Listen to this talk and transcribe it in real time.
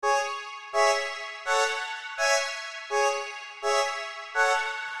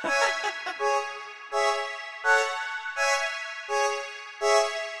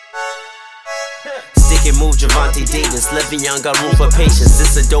Make it move, Javante Davis. Living young, got room for patience.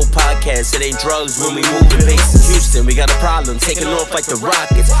 This a dope podcast, it ain't drugs when we moving bases. Houston, we got a problem, taking off like the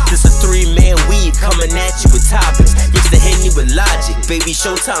Rockets. This a 3-man weave, coming at you with topics. Used to hit me with logic, baby,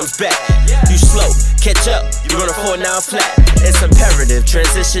 showtime's back. You slow, catch up, you run a 4-9 flat. It's imperative,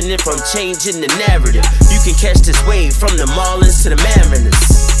 transitioning from changing the narrative. You can catch this wave from the Marlins to the Mariners.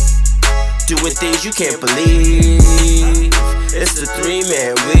 Doing things you can't believe. It's the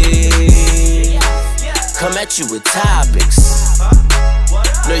 3-man weave. Come at you with topics.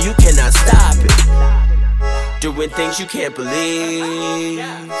 No, you cannot stop it. Doing things you can't believe.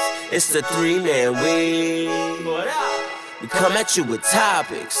 It's the 3-man weave. We come at you with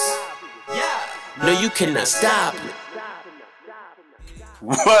topics. No, you cannot stop it.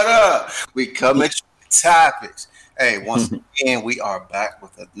 What up? We come at you with topics. Hey, once again, we are back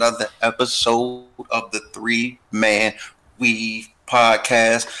with another episode of the 3-Man Weave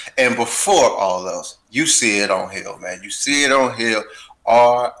podcast. And before all else, you see it on Hill, man. You see it on Hill.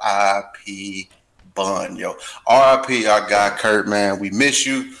 R.I.P. Bun, yo. R.I.P. our guy Kurt, man. We miss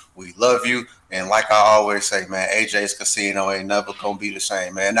you. We love you. And like I always say, man, AJ's Casino ain't never gonna be the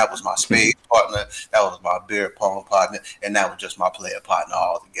same, man. That was my spade partner, that was my beer pong partner, and that was just my player partner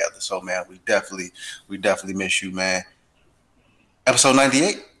all together. So, man, we definitely miss you, man. Episode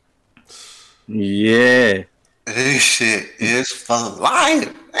 98? Yeah. This shit is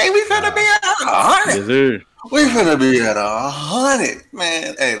flying. Hey, we finna be at 100. Yes, sir. We finna be at 100,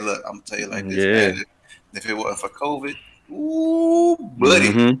 man. Hey, look, I'm gonna tell you like this, man. If it wasn't for COVID, ooh,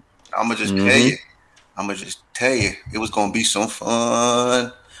 buddy. I'ma just tell you. I'ma just tell you. It was gonna be some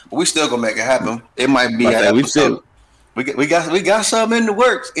fun. But we still gonna make it happen. It might be an episode. We got something in the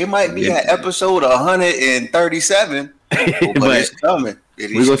works. It might be an episode 137. But it's coming.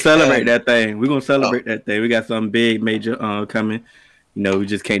 We're gonna celebrate that thing. We're gonna celebrate that thing. We got something big, major coming. You know, we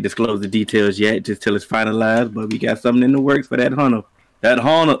just can't disclose the details yet, just till it's finalized. But we got something in the works for that hunter.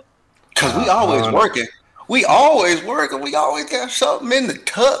 Cause we always working. We always working. We always got something in the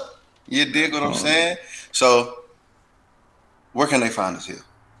tuck. You dig what I'm saying? So, where can they find us here?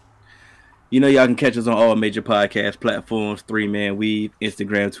 You know, y'all can catch us on all major podcast platforms. 3-Man Weave,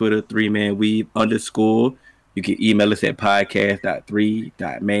 Instagram, Twitter, 3-Man Weave _. You can email us at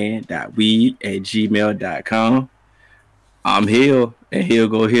podcast.3.man.weave@gmail.com. I'm Hill, and he'll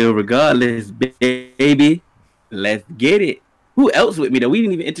go Hill regardless, baby. Let's get it. Who else with me, though? We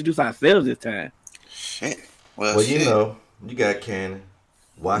didn't even introduce ourselves this time. Shit. Well, you know, you got Cannon,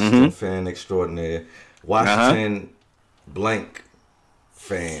 Washington fan extraordinaire, Washington blank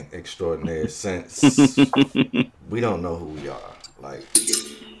fan extraordinaire, since we don't know who we are. Like,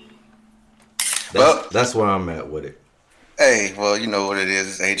 that's where I'm at with it. Hey, well, you know what it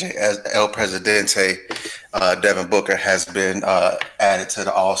is. It's AJ as El Presidente. Devin Booker has been added to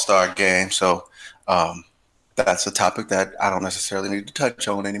the All-Star game. So that's a topic that I don't necessarily need to touch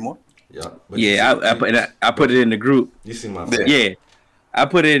on anymore. Yeah, I put it in the group. You see my face? Yeah, I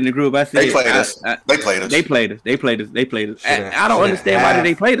put it in the group. I said they played us. They played us. I don't understand why did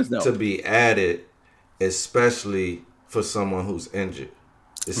they play us though. To be added, especially for someone who's injured.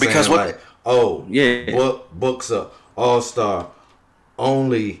 It's because what? Book's a All-Star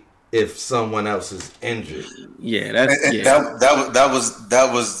only if someone else is injured. Yeah, that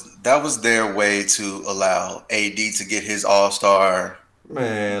was their way to allow AD to get his All-Star.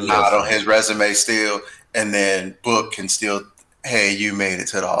 Man, not on his resume still, and then Book can still, hey, you made it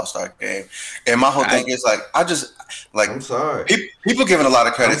to the All-Star game. And my whole thing is I'm sorry. People giving a lot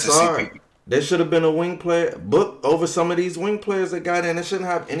of credit to CP. There should have been a wing player Book over some of these wing players that got in. It shouldn't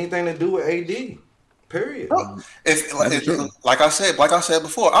have anything to do with AD. Period. Like I said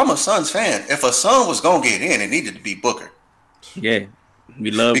before, I'm a Suns fan. If a Sun was gonna get in, it needed to be Booker. Yeah.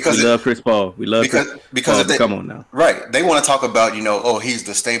 We love Chris Paul. We love Chris Paul. Come on now. Right. They want to talk about, he's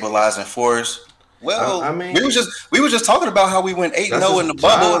the stabilizing force. Well, I mean, we were just talking about how we went 8-0 in the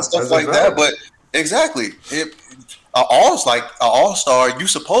bubble and stuff like that. But exactly, all-star, you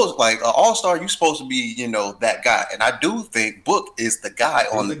supposed to be, that guy. And I do think Book is the guy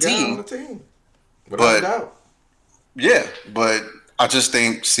on the team. Without a doubt. Yeah, but I just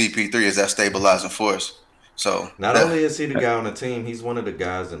think CP3 is that stabilizing force. So not only is he the guy on the team, he's one of the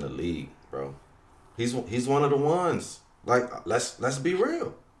guys in the league, bro. He's one of the ones. Like, let's be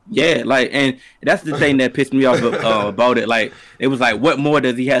real. Yeah, and that's the thing that pissed me off about it. Like, it was like, what more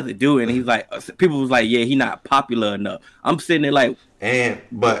does he have to do? And he's like, people was like, yeah, he's not popular enough. I'm sitting there like,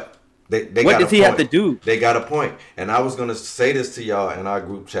 but they what does he have to do? They got a point. And I was gonna say this to y'all in our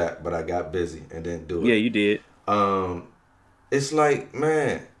group chat, but I got busy and didn't do it. Yeah, you did. It's like,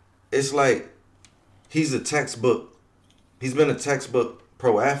 man, he's a textbook. He's been a textbook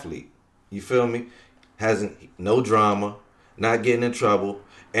pro athlete. You feel me? no drama, not getting in trouble,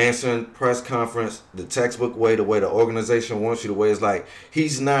 answering press conference the textbook way, the way the organization wants you, the way it's like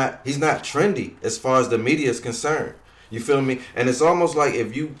he's not trendy as far as the media is concerned. You feel me? And it's almost like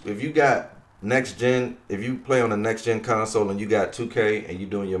if you got next gen, if you play on the next gen console and you got 2K and you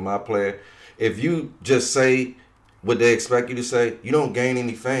doing your My Player, if you just say what they expect you to say, you don't gain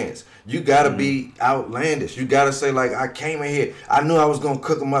any fans. You gotta be outlandish. You gotta say like, I came in here, I knew I was gonna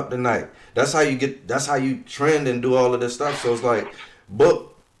cook them up tonight. That's how you trend and do all of this stuff. So it's like, Book,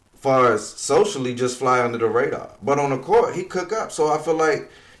 far as socially, just fly under the radar. But on the court, he cook up. So I feel like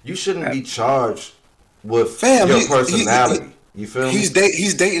you shouldn't be charged with your personality. You feel me?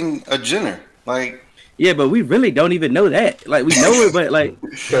 He's dating a Jenner. Like, yeah, but we really don't even know that. Like, we know it, but like,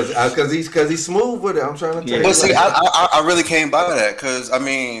 because he's smooth with it. I'm trying to tell you. But see, I really can't buy that because I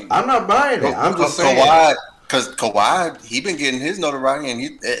mean, I'm not buying it. I'm just saying. Because Kawhi, he been getting his notoriety,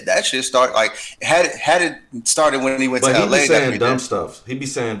 and that shit started like had it started when he went to LA. He be saying dumb stuff. He be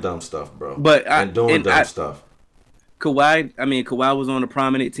saying dumb stuff, bro. But doing dumb stuff. Kawhi was on a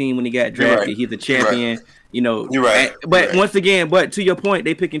prominent team when he got drafted. Right. He's a champion. Right. You know, you're right. Once again, to your point,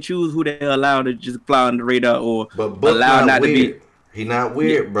 they pick and choose who they allow to just fly on the radar or allow not weird. To be. He not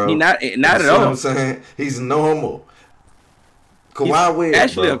weird, bro. He not at all. What I'm saying, he's normal. Kawhi weird,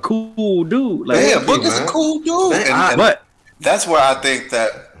 actually bro. A cool dude. Like, yeah, Book is a cool dude. But that's where I think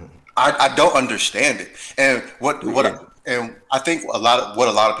that I don't understand it. And and I think a lot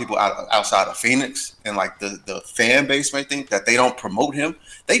of people outside of Phoenix and like the fan base may think that they don't promote him.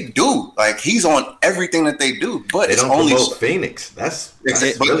 They do. Like, he's on everything that they do, but they it's don't only promote Phoenix. That's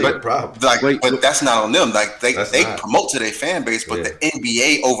really a problem. Like, but that's not on them. Like, they promote to their fan base, but the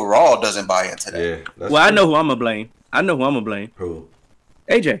NBA overall doesn't buy into that. Yeah. Well, I know who I'm gonna blame. Who?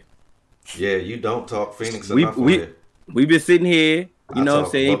 AJ. Yeah, you don't talk Phoenix enough. We've been sitting here. You know what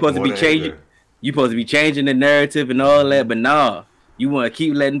I'm saying? You're supposed to be changing. You supposed to be changing the narrative and all that, but nah. You want to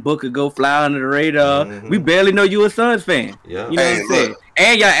keep letting Booker go fly under the radar. Mm-hmm. We barely know you a Suns fan. Yeah. You know what I'm saying?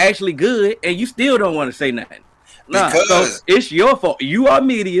 And y'all actually good, and you still don't want to say nothing. Nah, so it's your fault. You are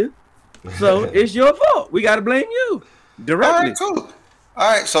media, so it's your fault. We got to blame you directly. All right, cool.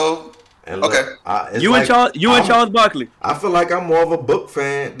 All right, so look, okay. You and Charles Barkley. I feel like I'm more of a Book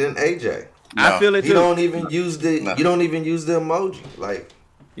fan than AJ. No. I feel it too. You don't even use the emoji. Like,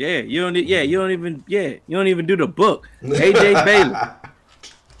 you don't even do the Book. AJ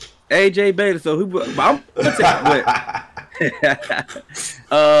Baylor. So who? I'm gonna tell you what.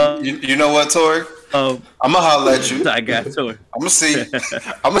 You know what, Tori? I'm gonna holler at you. I got Tori. I'm gonna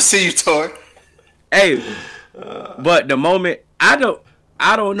see you, Tori. Hey, but the moment I don't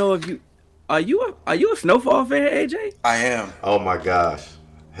know if are you a Snowfall fan, AJ? I am. Oh my gosh,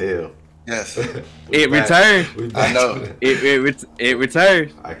 hell. Yes. It returned. I know. It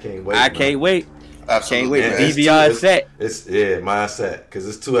returned. I can't wait. I can't wait. Absolutely. Can't wait. DVR is set. Mine set because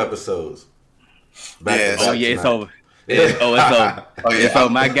it's 2 episodes. It's over. It's over. It's over.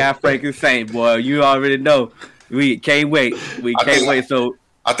 My guy Frank is saying, boy, you already know. We can't wait. So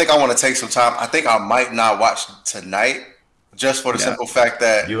I think I want to take some time. I think I might not watch tonight, just for the simple fact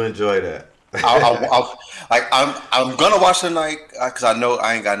that you enjoy that. I'm gonna watch tonight because I know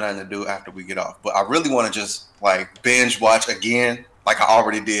I ain't got nothing to do after we get off. But I really want to just like binge watch again, like I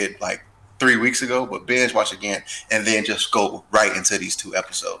already did like 3 weeks ago. But binge watch again and then just go right into these 2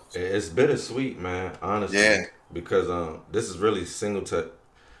 episodes. It's bittersweet, man. Honestly, yeah. Because this is really John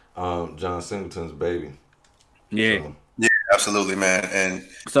Singleton's baby. Yeah. So. Yeah, absolutely, man. And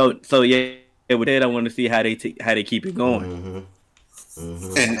so yeah. With that, I want to see how they keep it going. Mm-hmm.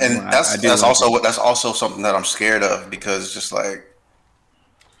 Mm-hmm. And that's also something that I'm scared of because it's just like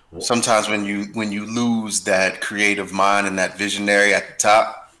sometimes when you lose that creative mind and that visionary at the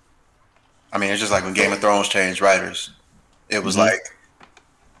top, I mean, it's just like when Game of Thrones changed writers. It was like,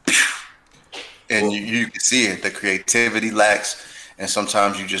 and you can see it. The creativity lacks, and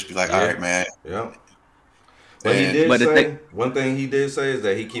sometimes you just be like, all right, man. Yeah. But one thing he did say is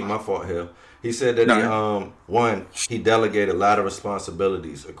that he keep my fault here. He said that he delegated a lot of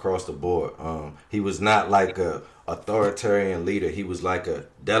responsibilities across the board. He was not like a authoritarian leader. He was like a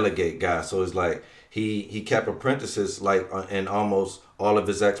delegate guy. So it's like he kept apprentices like in almost all of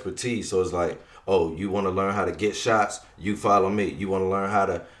his expertise. So it's like, oh, you want to learn how to get shots? You follow me. You want to learn how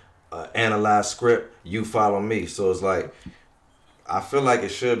to analyze script? You follow me. So it's like, I feel like it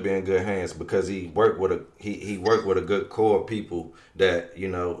should be in good hands because he worked with a good core of people that he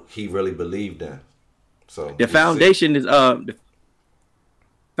really believed in. So the foundation is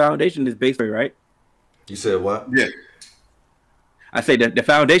based on, right? You said what? Yeah. I say that the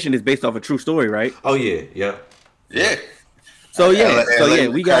foundation is based off a true story, right? Oh yeah. Yeah. So we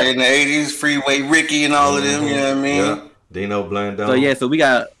got in the 80s, Freeway Ricky and all of them. You know what I mean? Yeah. Dino Blandon. So we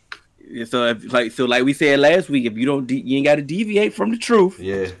got. So like we said last week, if you ain't got to deviate from the truth.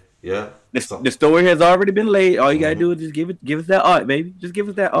 Yeah. The story has already been laid. All you gotta do is just give us that art, baby. Just give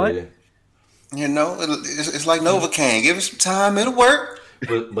us that art. Yeah. You know, it's like Novocaine. Give it some time, it'll work.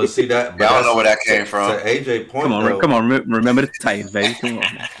 But see that. I don't know where that came from. To AJ point, come on, remember the Titans, baby. Come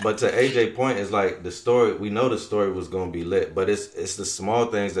on. But to AJ point is like the story. We know the story was gonna be lit, but it's the small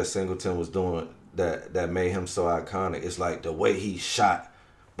things that Singleton was doing that made him so iconic. It's like the way he shot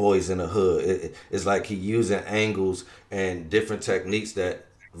Boys in the Hood. It's like he using angles and different techniques that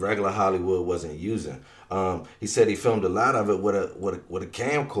regular Hollywood wasn't using. He said he filmed a lot of it with a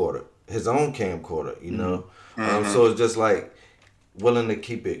camcorder, his own camcorder, you know. So it's just like willing to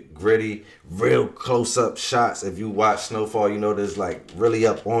keep it gritty, real close up shots. If you watch Snowfall, you know there's like really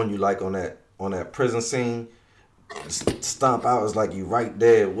up on you, like on that prison scene. Stomp Out is like you right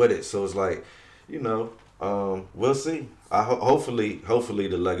there with it. So it's like, you know, we'll see. Hopefully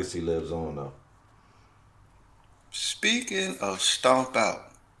the legacy lives on though. Speaking of Stomp Out.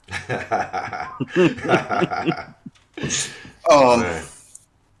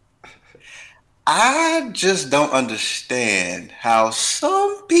 I just don't understand how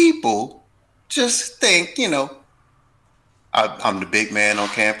some people just think, you know, I'm the big man on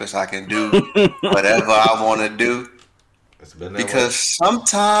campus. I can do whatever I want to do. Because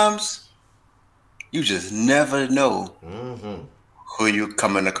sometimes you just never know who you're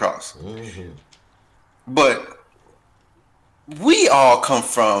coming across. But we all come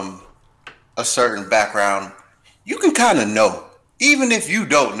from a certain background. You can kind of know, even if you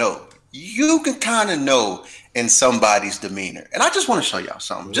don't know, you can kind of know in somebody's demeanor. And I just want to show y'all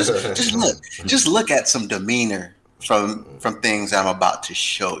something. Just look at some demeanor from things I'm about to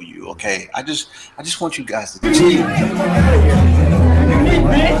show you. Okay, I just want you guys to. Hey,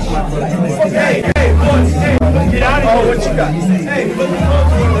 boys, hey, get out of here. What you got? Hey, put the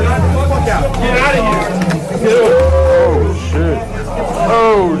fuck out. Get out of here.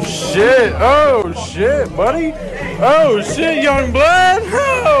 Oh shit, buddy. Oh shit, young blood.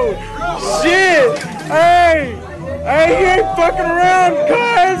 Oh shit. Hey, he ain't fucking around,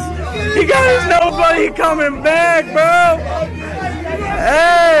 cuz. He got his nobody coming back, bro.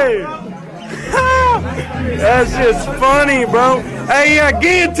 Hey. That's just funny, bro. Hey,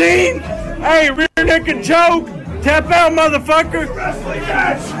 guillotine. Hey, rear naked choke. Tap out, motherfucker.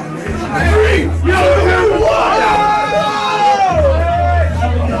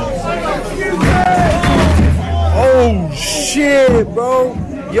 Oh shit, bro.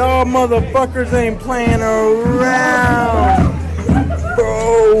 Y'all motherfuckers ain't playing around,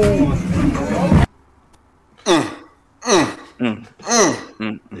 bro.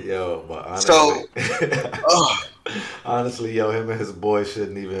 Yo, but honestly, honestly, yo, him and his boy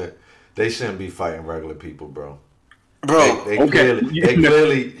shouldn't be fighting regular people, bro. Bro, they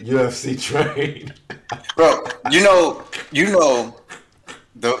clearly UFC trained. Bro, you know,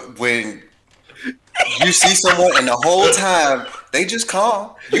 when you see someone and the whole time they just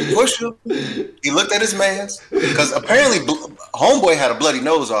calm, you push him. He looked at his man's because apparently homeboy had a bloody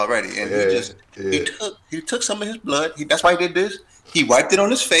nose already, and he took some of his blood. That's why he did this. He wiped it on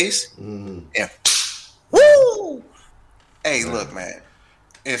his face, and woo! Hey, look, man.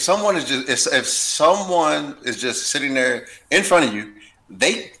 If someone is just sitting there in front of you,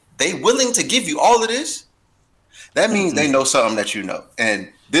 they willing to give you all of this. That means they know something that you know.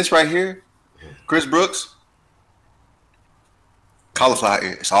 And this right here, Chris Brooks, cauliflower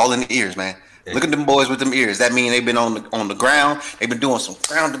ear. It's all in the ears, man. Look at them boys with them ears. That means they've been on the ground. They've been doing some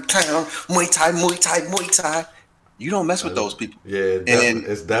ground and pound, Muay Thai. You don't mess with those people. Yeah,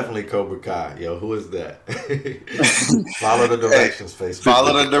 it's definitely Cobra Kai. Yo, who is that? Follow the directions, face.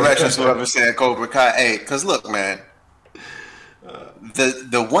 Follow the directions, whoever said Cobra Kai. Hey, because look, man,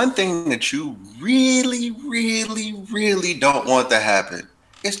 the one thing that you really, really, really don't want to happen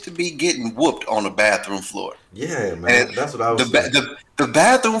is to be getting whooped on the bathroom floor. Yeah, man. And that's what I was saying. The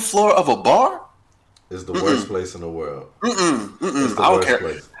bathroom floor of a bar is the worst place in the world. I don't care.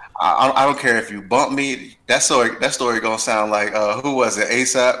 Place. I don't care if you bump me. That story gonna sound like who was it?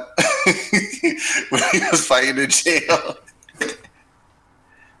 ASAP when he was fighting in jail.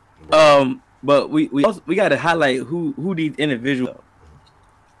 But we got to highlight who these individuals are.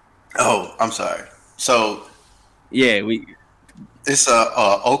 Oh, I'm sorry. So yeah, it's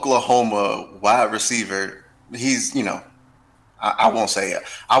a Oklahoma wide receiver. He's, you know, I won't say it.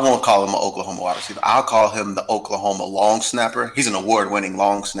 I won't call him an Oklahoma wide receiver. I'll call him the Oklahoma long snapper. He's an award-winning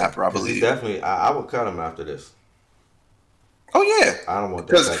long snapper, I believe. He's definitely, I would cut him after this. Oh yeah. I don't want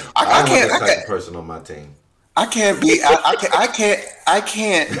that type of person on my team. I can't be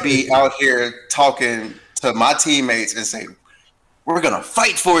out here talking to my teammates and say we're gonna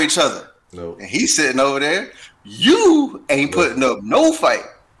fight for each other. No. And he's sitting over there. You ain't putting up no fight.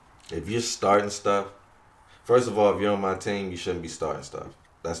 If you're starting stuff, first of all, if you're on my team, you shouldn't be starting stuff.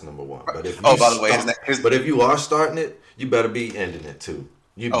 That's number one. But if by the way, but if you are starting it, you better be ending it too.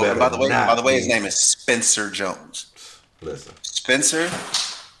 You better. By the way, his name is Spencer Jones. Listen, Spencer,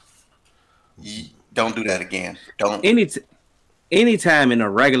 don't do that again. Don't. Anytime in a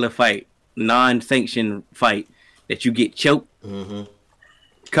regular fight, non-sanctioned fight, that you get choked. Mm-hmm.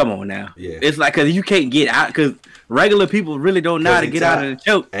 Come on now. Yeah. It's like because you can't get out because regular people really don't know how to get out of the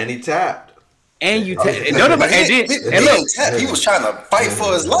choke. And he tapped. And you He was trying to fight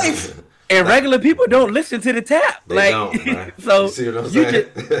for his life. And regular people don't listen to the tap. They don't, man. So you see what I'm saying?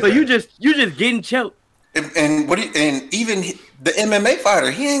 you just getting choked. And even the MMA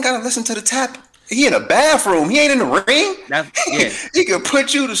fighter, he ain't gotta listen to the tap. He in a bathroom. He ain't in the ring. He can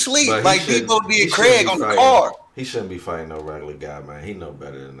put you to sleep like Debo did Craig on the card. He shouldn't be fighting no regular guy, man. He know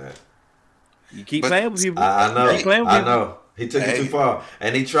better than that. You keep playing with people. I know. He took it too far,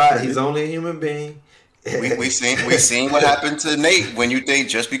 and he tried. He's only a human being. we seen what happened to Nate when you think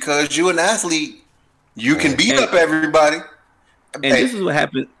just because you an athlete, you can beat up everybody. And this is what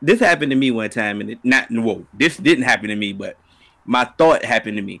happened. This happened to me one time, and this didn't happen to me, but my thought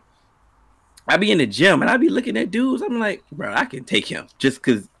happened to me. I be in the gym and I be looking at dudes. I'm like, bro, I can take him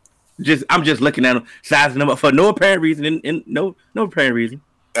I'm just looking at him, sizing them up for no apparent reason and no apparent reason.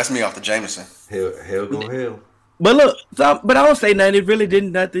 That's me off the Jameson. Hell go hell. But look, but I don't say nothing. It really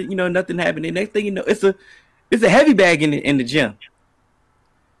didn't nothing. Nothing happened. The next thing you know, it's a heavy bag in the gym.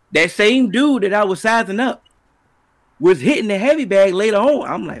 That same dude that I was sizing up was hitting the heavy bag later on.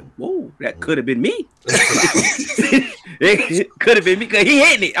 I'm like, whoa, that could have been me. It could have been me because he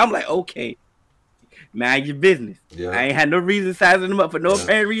hitting it. I'm like, okay, mind your business. Yeah. I ain't had no reason sizing him up for no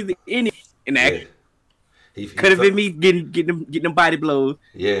apparent reason. In that, he could have been me getting them body blows.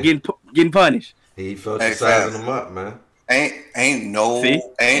 Yeah, getting punished. He felt you sizing him up, man. Ain't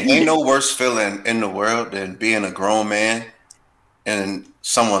no worse feeling in the world than being a grown man and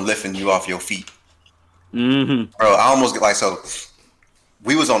someone lifting you off your feet. Mm-hmm. Bro, I almost get so.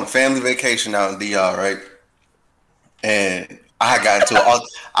 We was on a family vacation out in DR, right? And I had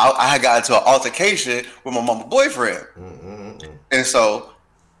got into an altercation with my mama's boyfriend. Mm-hmm. And so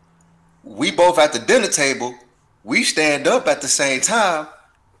we both at the dinner table. We stand up at the same time.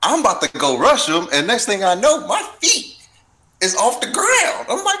 I'm about to go rush him, and next thing I know, my feet is off the ground.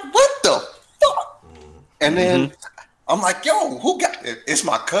 I'm like, what the fuck? And then I'm like, yo, who got it? It's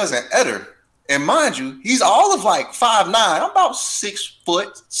my cousin Eder. And mind you, he's all of 5'9". I'm about 6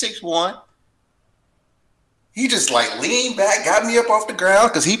 foot, 6'1". He just leaned back, got me up off the ground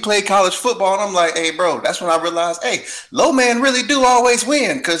because he played college football. And I'm like, hey, bro, that's when I realized, hey, low man really do always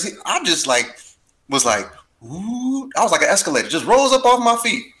win. Because I just was like, ooh. I was like an escalator, just rose up off my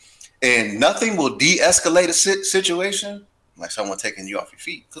feet. And nothing will de-escalate a situation like someone taking you off your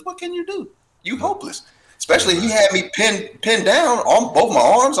feet. Because what can you do? You hopeless. Especially he had me pinned down on both my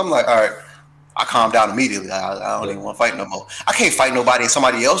arms. I'm like, all right. I calmed down immediately. I don't even want to fight no more. I can't fight nobody and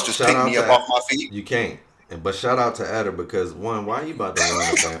somebody else just pick me up off my feet. You can't. But shout out to Eder because why are you about to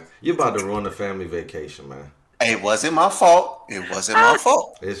ruin the family? You about to ruin the family vacation, man. It wasn't my fault. It wasn't my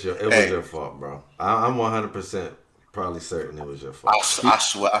fault. It was your fault, bro. I'm 100% probably certain it was your fault. I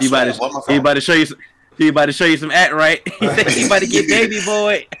swear. He about to show you. He about to show you some act right. He said he about to get baby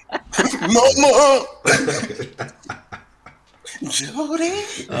boy. Mama. Jody.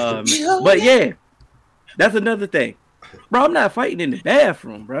 But yeah, that's another thing, bro. I'm not fighting in the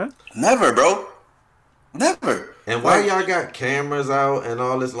bathroom, bro. Never, bro. Never. And why y'all got cameras out and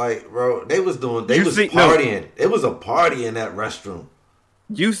all this? Bro, they was partying. It was a party in that restroom.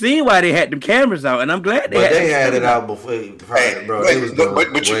 You seen why they had them cameras out, and I'm glad they had it out before, bro. They was doing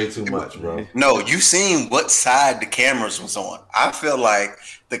way too much, bro. No, you seen what side the cameras was on. I feel like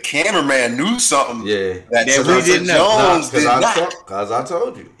the cameraman knew something. Yeah, that we didn't know. Because I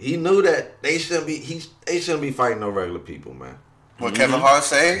told you, he knew that they shouldn't be fighting no regular people, man. What Kevin Hart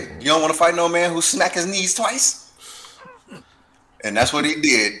say? You don't want to fight no man who smack his knees twice, and that's what he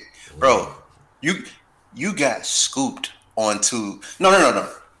did, bro. You got scooped onto no.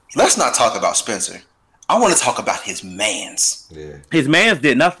 Let's not talk about Spencer. I want to talk about his mans. Yeah, his mans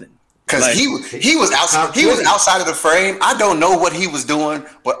did nothing because he was outside. He was outside of the frame. I don't know what he was doing,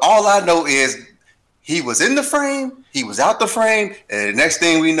 but all I know is he was in the frame. He was out the frame, and the next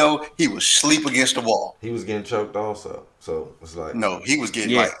thing we know, he was asleep against the wall. He was getting choked also. So it's like no, he was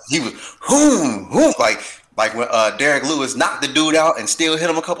getting he was whoom like Like when Derek Lewis knocked the dude out and still hit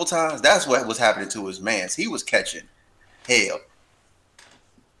him a couple times. That's what was happening to his mans. He was catching hell.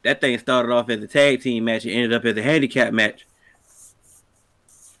 That thing started off as a tag team match and ended up as a handicap match.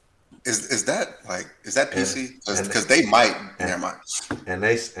 Is that PC? Because they might. Never mind. And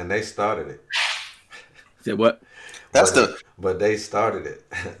they started it. Said what? But they started it.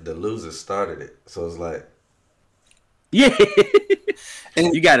 The losers started it. So it's like, yeah.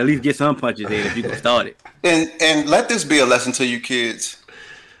 And you got to at least get some punches in if you can start it. And let this be a lesson to you kids.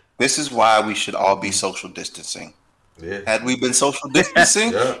 This is why we should all be social distancing. Yeah. Had we been social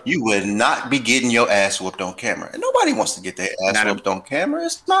distancing, you would not be getting your ass whooped on camera. And nobody wants to get their ass whooped on camera.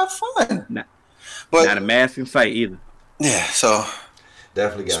 It's not fun. But not a mask in sight either. Yeah, so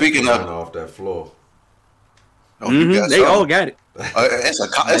definitely got speaking of off that floor. They all got it.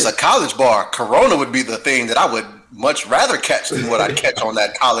 It's a college bar. Corona would be the thing that I would much rather catch than what I catch on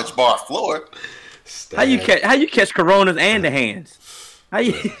that college bar floor. How you catch Coronas and the hands? How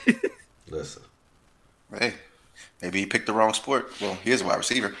you Listen. Hey, maybe he picked the wrong sport. Well, he is a wide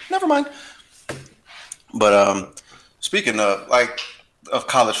receiver. Never mind. But speaking of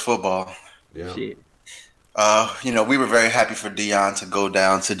college football, yeah. Shit. We were very happy for Deion to go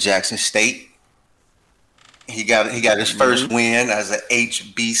down to Jackson State. He got his first win as an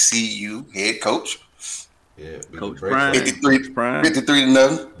HBCU head coach. Yeah, Coach Prime.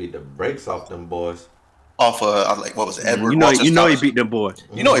 53-0. Beat the brakes off them boys. Off what was it? Edward. You know he beat them boys.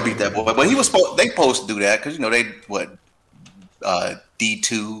 You know he beat that boy, but he was they supposed to do that because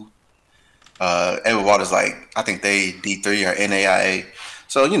D2. Edward Waters I think they D3 or NAIA,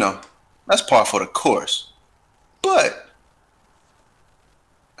 so that's par for the course. But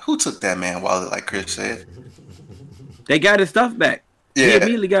who took that man wallet, like Chris said? They got his stuff back. Yeah. He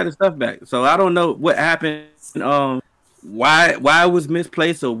immediately got his stuff back. So I don't know what happened. Why it was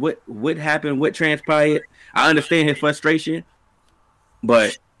misplaced or what happened? What transpired? I understand his frustration,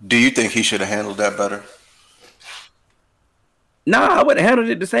 but do you think he should have handled that better? Nah, I would have handled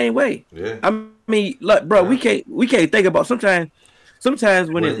it the same way. Yeah. I mean, look, bro, we can't think about sometimes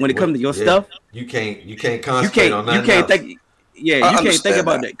when it comes to your stuff, you can't concentrate on that. You can't think. Yeah, you can't think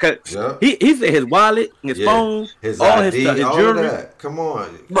about that because he said his wallet, his phone, his all ID, his stuff, his all jewelry. of that. Come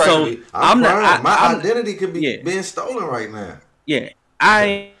on. Right. So I'm my identity could be being stolen right now. Yeah,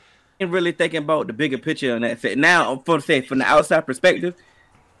 I ain't really thinking about the bigger picture on that. Now, from the outside perspective,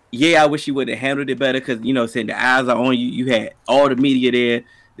 I wish you would have handled it better because saying the eyes are on you. You had all the media there.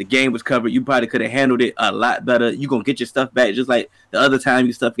 The game was covered. You probably could have handled it a lot better. You gonna get your stuff back just like the other time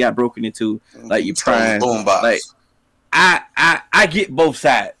your stuff got broken into, like you Prime. Like I get both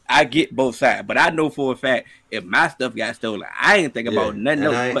sides. But I know for a fact if my stuff got stolen, I ain't thinking about nothing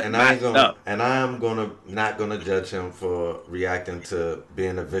else but my stuff. And I am not gonna judge him for reacting to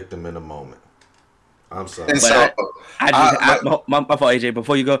being a victim in a moment. I'm sorry. My fault, AJ.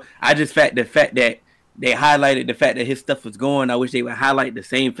 Before you go, the fact that they highlighted the fact that his stuff was gone. I wish they would highlight the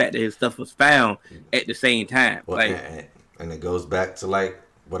same fact that his stuff was found at the same time. Well, and it goes back to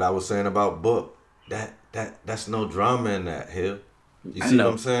what I was saying about Book. That's no drama in that, Hill. You see what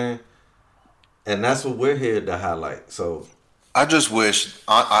I'm saying? And that's what we're here to highlight. So I just wish,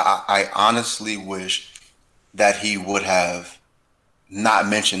 I honestly wish that he would have not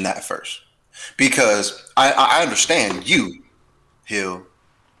mentioned that first. Because I understand you, Hill,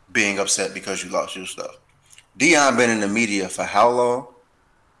 being upset because you lost your stuff. Deion been in the media for how long?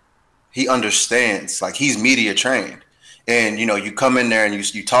 He understands, he's media trained. And, you come in there and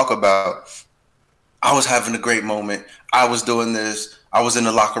you talk about, I was having a great moment. I was doing this. I was in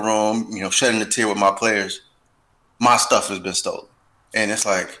the locker room, shedding a tear with my players. My stuff has been stolen. And it's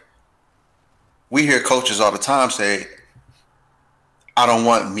we hear coaches all the time say, I don't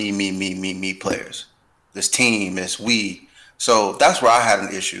want me players. This team, it's we. So that's where I had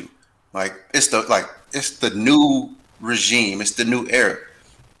an issue. It's the new regime. It's the new era.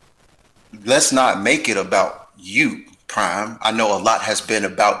 Let's not make it about you, Prime. I know a lot has been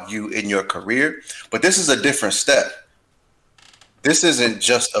about you in your career, but this is a different step. This isn't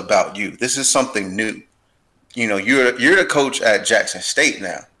just about you. This is something new. You're the coach at Jackson State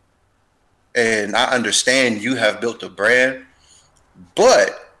now. And I understand you have built a brand,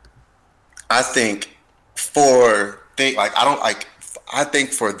 but I think I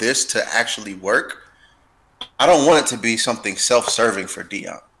think for this to actually work, I don't want it to be something self-serving for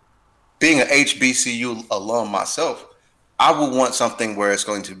Deion. Being an HBCU alum myself, I would want something where it's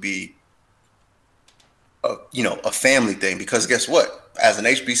going to be a family thing, because guess what? As an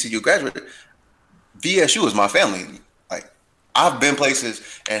HBCU graduate, VSU is my family. I've been places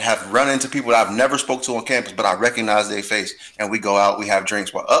and have run into people that I've never spoke to on campus, but I recognize their face, and we go out, we have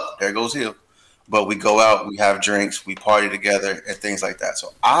drinks. Well, there goes Hill. but we go out, we have drinks, we party together, and things like that.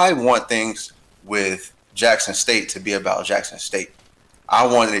 So I want things with Jackson State to be about Jackson State. I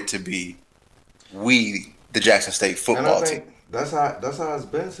wanted it to be we, the Jackson State football team. That's how it's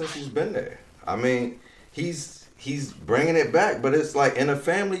been since he's been there. I mean, he's bringing it back, but it's like in a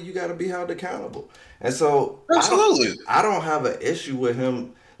family, you got to be held accountable. And so absolutely, I don't have an issue with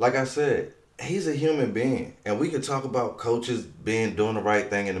him. Like I said, he's a human being, and we could talk about coaches doing the right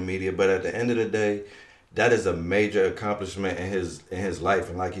thing in the media, but at the end of the day, that is a major accomplishment in his life.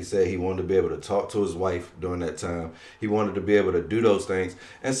 And like he said, he wanted to be able to talk to his wife during that time. He wanted to be able to do those things.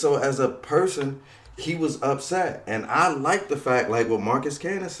 And so as a person, he was upset. And I like the fact, like what Marcus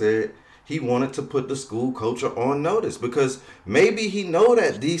Cannon said, he wanted to put the school culture on notice, because maybe he know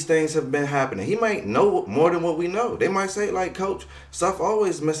that these things have been happening. He might know more than what we know. They might say, like, Coach, stuff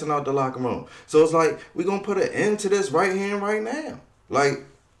always missing out the locker room. So it's like, we're going to put an end to this right here and right now. Like,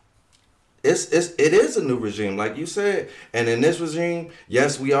 it is a new regime, like you said. And in this regime,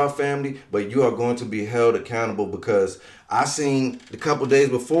 yes, we are family, but you are going to be held accountable, because I seen a couple days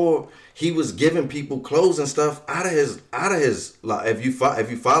before, he was giving people clothes and stuff out of his like, if you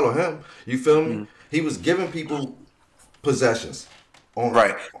follow him, you feel me? He was giving people possessions.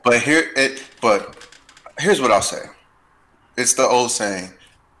 Right. But here's what I'll say. It's the old saying,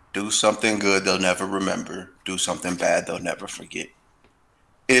 do something good they'll never remember, do something bad they'll never forget.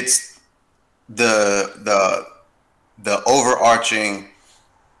 It's the overarching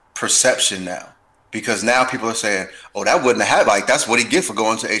perception now. Because now people are saying, oh, that wouldn't have happened. Like, that's what he get for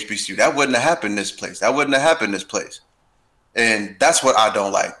going to HBCU. That wouldn't have happened this place. That wouldn't have happened this place. And that's what I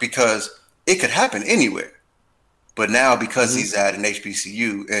don't like, because it could happen anywhere. But now, because he's at an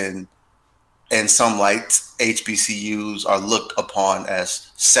HBCU, and some like HBCUs are looked upon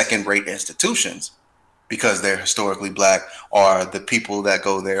as second-rate institutions because they're historically black, or the people that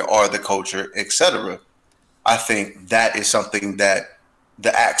go there, or the culture, etc. I think that is something that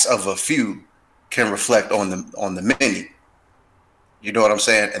the acts of a few can reflect on the many. You know what I'm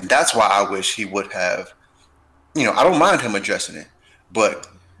saying? And that's why I wish he would have, I don't mind him addressing it, but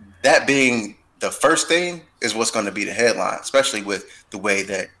that being the first thing is what's going to be the headline, especially with the way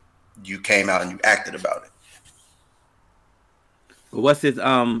that you came out and you acted about it.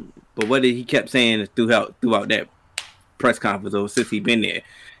 But what did he kept saying throughout that press conference, or since he's been there?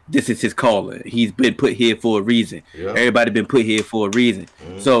 This is his calling. He's been put here for a reason. Yep. Everybody been put here for a reason.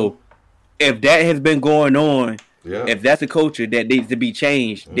 So if that has been going on, if that's a culture that needs to be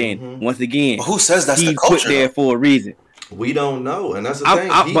changed, then once again, but who says that's he's the culture, put there for a reason? We don't know, and that's the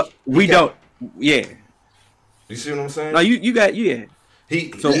thing. But we don't. Yeah. You see what I'm saying? No, you got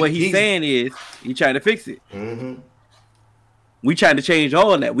what he's saying is he trying to fix it. We trying to change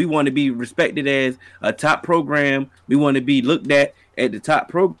all that. We want to be respected as a top program. We want to be looked at the top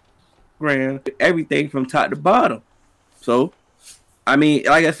program. Everything from top to bottom. So, I mean,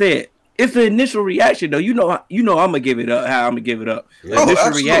 like I said, it's the initial reaction, though. You know, I'm gonna give it up. How I'm gonna give it up? The initial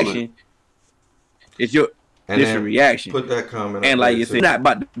absolutely. Reaction is your initial reaction. Put that comment. And like you said, not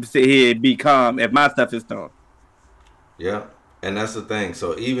about to sit here and be calm if my stuff is done. Yeah, and that's the thing.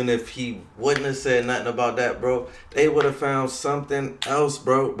 So even if he wouldn't have said nothing about that, bro, they would have found something else,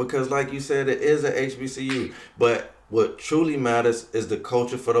 bro. Because like you said, it is a HBCU. But what truly matters is the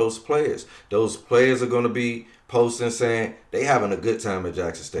culture for those players. Those players are going to be posting saying they having a good time at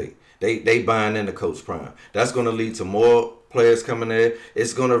Jackson State. They buying into Coach Prime. That's going to lead to more players coming there.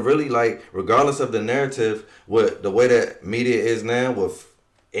 It's going to really, like, regardless of the narrative, with the way that media is now, with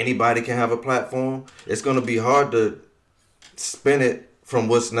anybody can have a platform, it's going to be hard to spin it from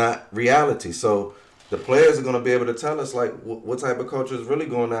what's not reality. So the players are going to be able to tell us, like, what type of culture is really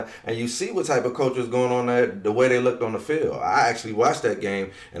going on. And you see what type of culture is going on there, the way they looked on the field. I actually watched that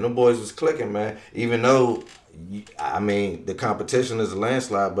game, and them boys was clicking, man, even though, I mean, the competition is a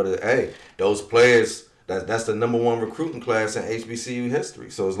landslide, but hey, those players, that's the number one recruiting class in HBCU history.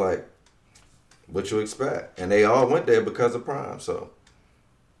 So it's like, what you expect? And they all went there because of Prime. So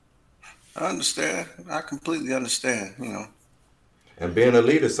I understand. I completely understand. And being a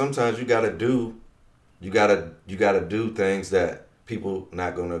leader, sometimes you gotta do things that people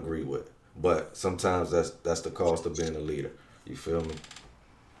not gonna agree with. But sometimes that's the cost of being a leader. You feel me?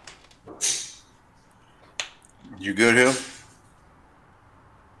 You good, Hill?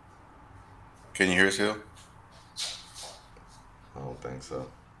 Can you hear us, Hill? I don't think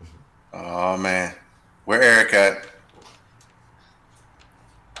so. Oh, man. Where Eric at?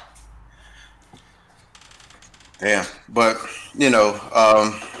 Damn. But,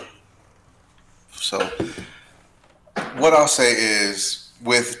 so what I'll say is,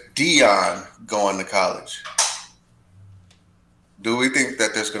 with Dion going to college, Do we think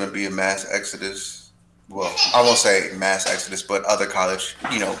that there's going to be a mass exodus? Well, I won't say mass exodus, but other college,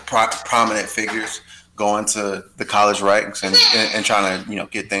 prominent figures going to the college ranks and trying to,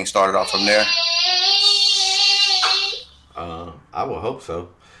 get things started off from there? I would hope so.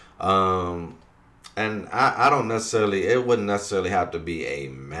 And I don't necessarily, it wouldn't necessarily have to be a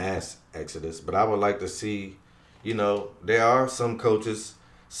mass exodus, but I would like to see, there are some coaches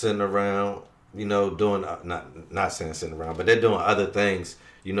sitting around, doing, not saying sitting around, but they're doing other things.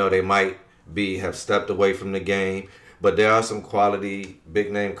 They might have stepped away from the game, but there are some quality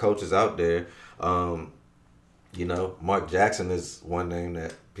big name coaches out there. Mark Jackson is one name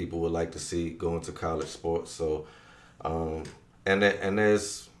that people would like to see go into college sports. So, and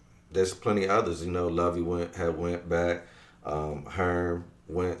there's plenty of others. Lovey went back. Herm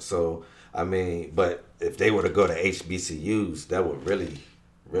went. So but if they were to go to HBCUs, that would really,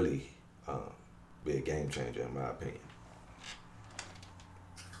 really be a game changer in my opinion.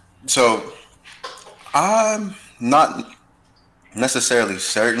 So I'm not necessarily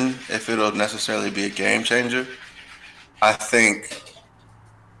certain if it'll necessarily be a game changer. I think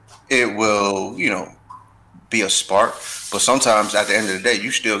it will, be a spark, but sometimes at the end of the day,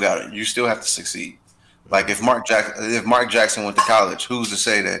 you still have to succeed. Like if Mark Jackson went to college, who's to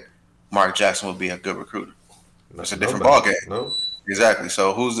say that Mark Jackson would be a good recruiter? It's a different ballgame. No. Exactly.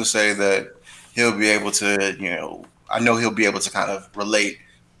 So who's to say that he'll be able to, I know he'll be able to kind of relate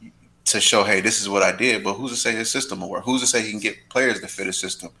to show, hey, this is what I did, but who's to say his system will work? Who's to say he can get players to fit his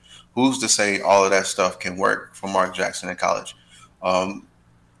system? Who's to say all of that stuff can work for Mark Jackson in college?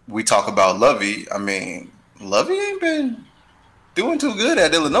 We talk about Lovey. Lovey ain't been doing too good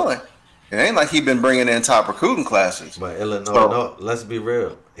at Illinois. It ain't like he been bringing in top recruiting classes. But Illinois, no, let's be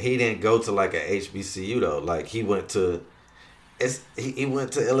real. He didn't go to like a HBCU though. Like he went to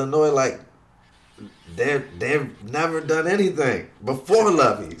Illinois. Like they've never done anything before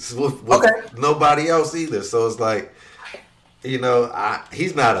Lovey with nobody else either. So it's like, he's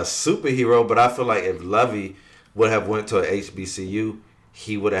not a superhero, but I feel like if Lovey would have went to a HBCU,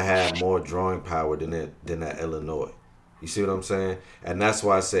 he would have had more drawing power than at Illinois. You see what I'm saying? And that's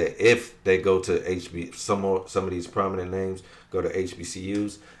why I said if they go to some of these prominent names go to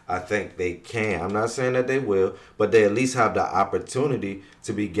HBCUs, I think they can. I'm not saying that they will, but they at least have the opportunity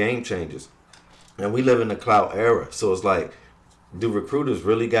to be game changers. And we live in the clout era, so it's like, do recruiters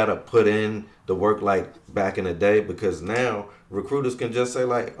really got to put in the work like back in the day? Because now recruiters can just say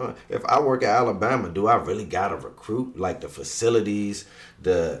like, if I work at Alabama, do I really got to recruit? Like the facilities,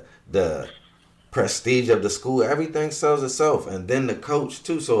 the prestige of the school, everything sells itself. And then the coach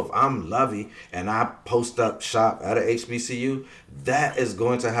too. So if I'm Lovey and I post up shop at a HBCU, that is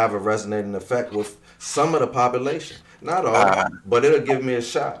going to have a resonating effect with some of the population. Not all, but it'll give me a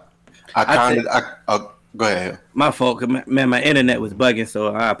shot. Go ahead. My fault, man. My internet was bugging,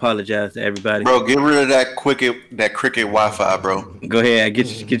 so I apologize to everybody. Bro, get rid of that cricket Wi-Fi, bro. Go ahead,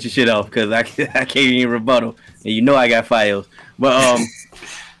 get your shit off, because I can't even rebuttal, and I got files. But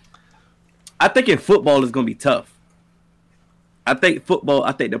I think in football it's gonna be tough. I think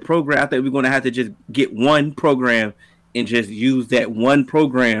the program. I think we're gonna have to just get one program and just use that one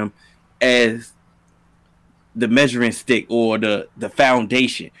program as the measuring stick or the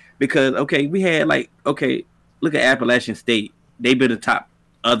foundation. Because, we had look at Appalachian State. They've been a top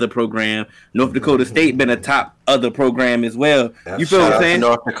other program. North Dakota State been a top other program as well. You feel what I'm saying?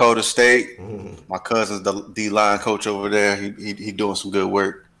 North Dakota State. My cousin's the D-line coach over there. He doing some good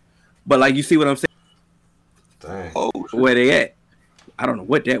work. But, you see what I'm saying? Dang. Oh, where they at? I don't know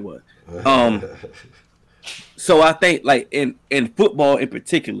what that was. So I think, in football in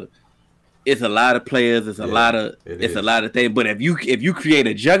particular, it's a lot of players. It's a lot of things. But if you create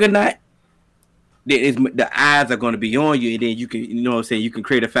a juggernaut, then the eyes are going to be on you, and then you can, you can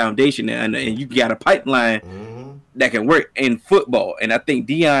create a foundation and you got a pipeline that can work in football. And I think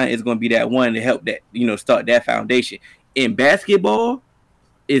Deion is going to be that one to help that, start that foundation. In basketball,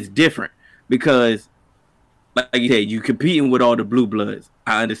 it's different because, like you said, you competing with all the blue bloods.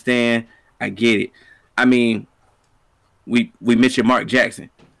 I understand. I get it. We mentioned Mark Jackson.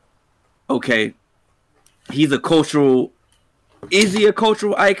 Okay, is he a cultural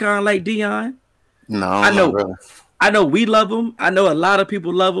icon like Deion? No, I know. Really. I know we love him. I know a lot of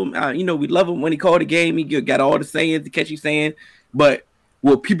people love him. We love him when he called the game. He got all the sayings, the catchy sayings. But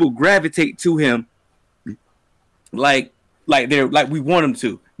will people gravitate to him like we want him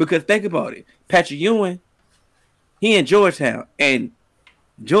to? Because think about it, Patrick Ewing, he in Georgetown, and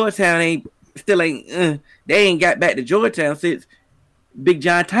Georgetown they ain't got back to Georgetown since Big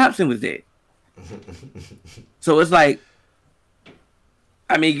John Thompson was there. So it's like,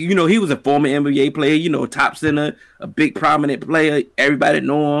 I mean, he was a former NBA player, top center, a big prominent player. Everybody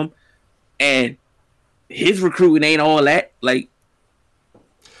know him. And his recruiting ain't all that. Like,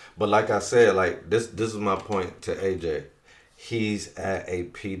 but like I said, like this is my point to AJ. He's at a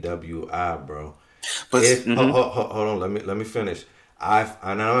PWI, bro. But hold on, let me finish. And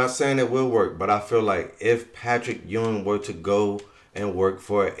I'm not saying it will work, but I feel like if Patrick Ewing were to go and work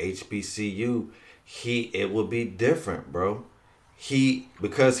for a HBCU, it would be different, bro.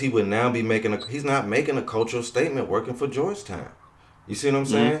 Because he would now be he's not making a cultural statement working for Georgetown. You see what I'm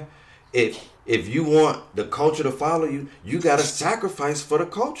saying? If you want the culture to follow you, you got to sacrifice for the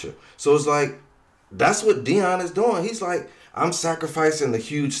culture. So it's like, that's what Deion is doing. He's like, I'm sacrificing the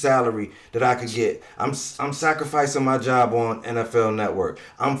huge salary that I could get. I'm sacrificing my job on NFL Network.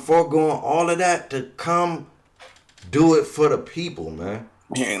 I'm foregoing all of that to come do it for the people, man.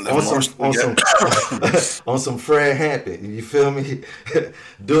 On some Fred Hampton, you feel me?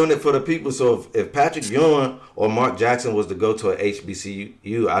 Doing it for the people. So if Patrick Ewing or Mark Jackson was to go to a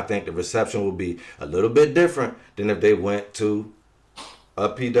HBCU, I think the reception would be a little bit different than if they went to a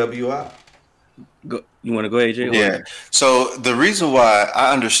PWI. You want to go, AJ? Yeah. So the reason why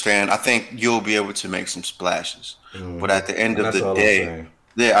I understand, I think you'll be able to make some splashes, but at the end of the day,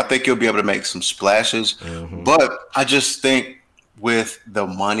 I think you'll be able to make some splashes. But I just think, with the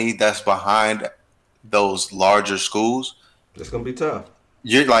money that's behind those larger schools, it's gonna be tough.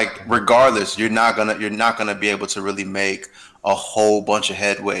 You're like, regardless, you're not gonna be able to really make a whole bunch of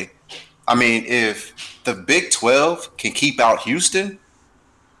headway. I mean, if the Big 12 can keep out Houston,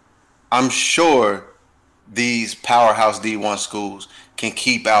 I'm sure these powerhouse D1 schools can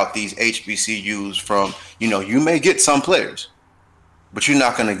keep out these HBCUs from, you may get some players, but you're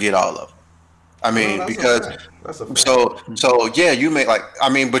not gonna get all of them. I mean, because so yeah, you may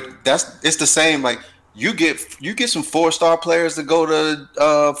but it's the same. Like, you get some 4-star players to go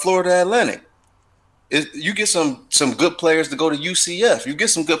to Florida Atlantic. You get some good players to go to UCF. You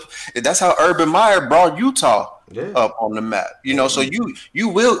get some good. That's how Urban Meyer brought Utah up on the map. So you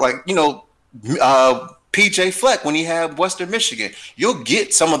will PJ Fleck when he had Western Michigan. You'll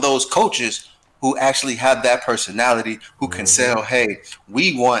get some of those coaches who actually have that personality, who can say, "Hey,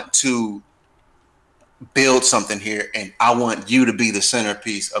 we want to build something here, and I want you to be the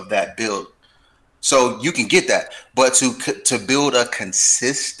centerpiece of that build." So you can get that, but to build a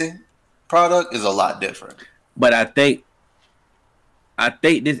consistent product is a lot different. But I think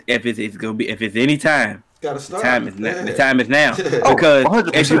this, if it's any time, gotta start. The time is now.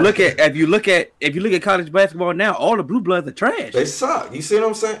 Because if you look at college basketball now, all the blue bloods are trash. They suck. You see what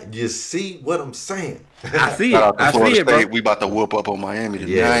I'm saying? You see what I'm saying? I see it, bro. We about to whoop up on Miami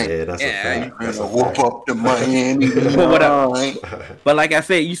tonight. Yeah, that's a fact. That's a whoop up to Miami. But like I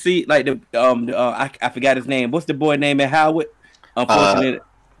said, you see, like I forgot his name. What's the boy name at Howard? Unfortunately,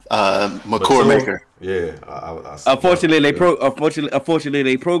 McCord Maker. Yeah. Unfortunately,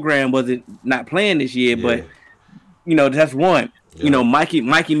 their program wasn't not playing this year. Yeah. But that's one. Yeah.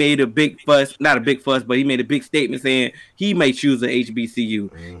 Mikey made a big fuss, not a big fuss, but he made a big statement saying he may choose an HBCU.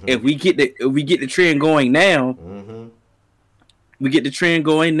 If we get the trend going now,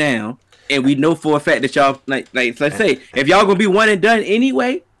 and we know for a fact that y'all like let's say if y'all gonna be one and done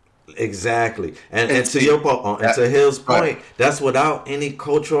anyway. Exactly, and to your point, and to Hill's point, that's without any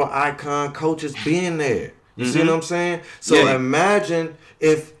cultural icon coaches being there. You see what I'm saying? So imagine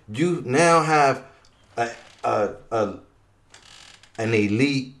if you now have an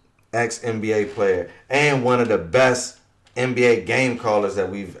elite ex-NBA player and one of the best NBA game callers that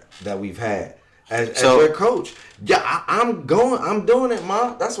we've had as their coach. Yeah, I'm doing it,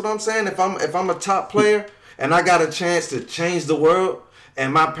 Ma. That's what I'm saying. If I'm a top player and I got a chance to change the world,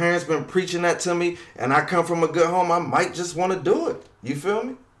 and my parents been preaching that to me, and I come from a good home, I might just want to do it. You feel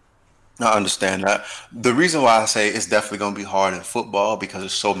me? I understand that. The reason why I say it's definitely going to be hard in football because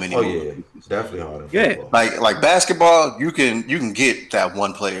there's so many. Oh yeah, it's definitely hard in football. Like basketball, you can get that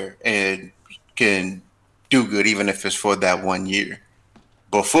one player and can do good even if it's for that 1 year.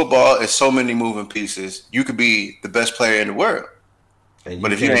 But football is so many moving pieces. You could be the best player in the world,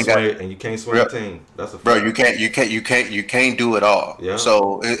 but if you ain't got it, and you can't swing a team, that's a fact. Bro. You can't do it all. Yeah.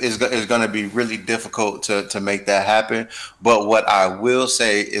 So it's going to be really difficult to make that happen. But what I will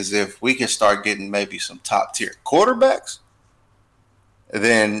say is, if we can start getting maybe some top tier quarterbacks,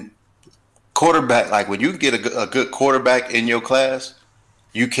 then quarterback, like when you get a good quarterback in your class,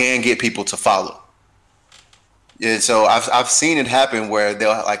 you can get people to follow. Yeah. So I've seen it happen where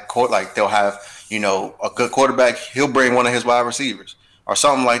they'll have a good quarterback. He'll bring one of his wide receivers or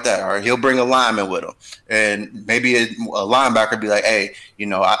something like that, or he'll bring a lineman with him, and maybe a linebacker be like, "Hey,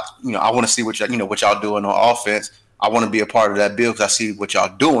 I want to see what y'all doing on offense. I want to be a part of that build because I see what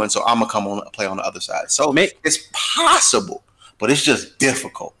y'all doing. So I'm gonna come on and play on the other side. So it's possible, but it's just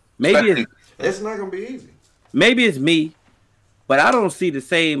difficult. Maybe it's not gonna be easy. Maybe it's me, but I don't see the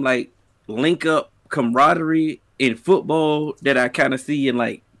same like link up camaraderie in football that I kind of see in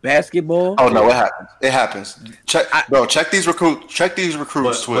like basketball. Oh no, it happens. It happens. Check these recruits. Check these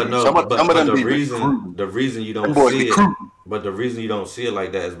recruits. But the reason you don't see it. But the reason you don't see it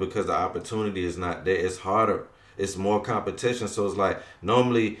like that is because the opportunity is not there. It's harder. It's more competition. So it's like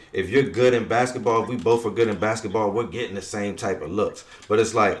normally if you're good in basketball, if we both are good in basketball, we're getting the same type of looks. But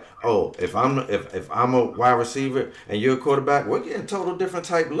it's like, oh, if I'm a wide receiver and you're a quarterback, we're getting total different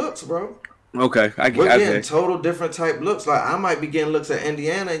type looks, bro. Okay, we're getting total different type looks. Like I might be getting looks at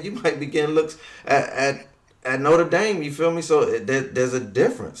Indiana, and you might be getting looks at Notre Dame. You feel me? So there's a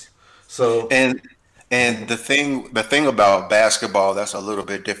difference. So and the thing about basketball that's a little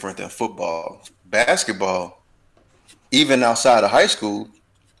bit different than football. Basketball, even outside of high school,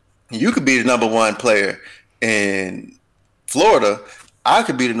 you could be the number one player in Florida. I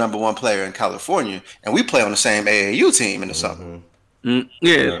could be the number one player in California, and we play on the same AAU team in the summer.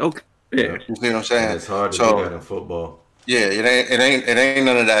 Okay. Yeah, you see what I'm saying? And it's hard to do that in football. Yeah, it ain't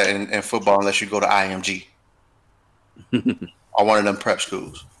none of that in football unless you go to IMG or one of them prep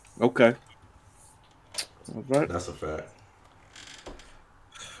schools. Okay, all right, that's a fact.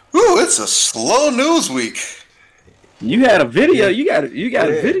 Ooh, it's a slow news week. You had a video. You got a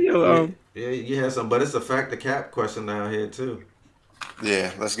video. Yeah, you had some, but it's a fact. The cap question down here too.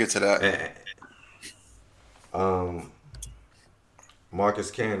 Yeah, let's get to that.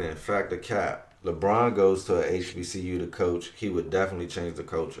 Marcus Cannon, fact or cap. LeBron goes to a HBCU to coach. He would definitely change the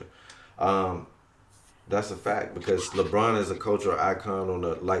culture. That's a fact because LeBron is a cultural icon on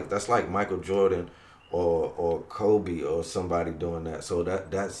that's like Michael Jordan or Kobe or somebody doing that. So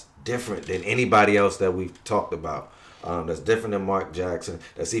that's different than anybody else that we've talked about. That's different than Mark Jackson.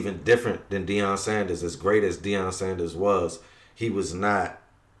 That's even different than Deion Sanders. As great as Deion Sanders was, he was not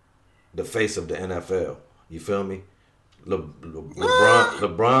the face of the NFL. You feel me?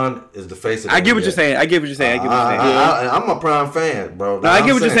 LeBron is the face of the I get what you're saying. I'm a prime fan, bro. No, I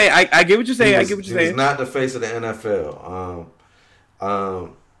get what you're saying. I get what you're saying. He's not the face of the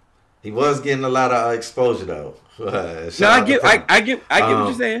NFL. He was getting a lot of exposure though. I get what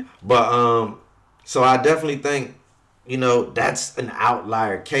you're saying. But so I definitely think, that's an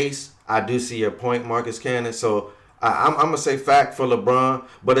outlier case. I do see your point, Marcus Cannon. So I'm gonna say fact for LeBron,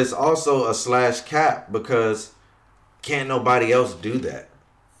 but it's also a slash cap because can't nobody else do that.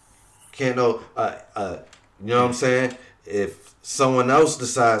 You know what I'm saying? If someone else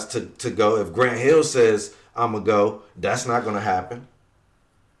decides to go, if Grant Hill says I'm gonna go, that's not gonna happen.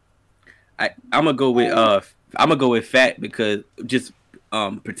 I'm gonna go with fact because just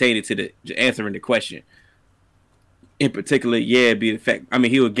pertaining to the answering the question. In particular, it'd be the fact. I mean,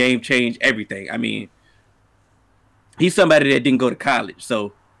 he would game change everything. I mean, he's somebody that didn't go to college,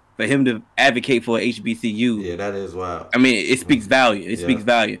 so for him to advocate for HBCU, that is wild. I mean, it speaks value. Speaks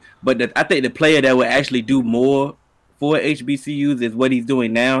value. But I think the player that would actually do more for HBCUs is what he's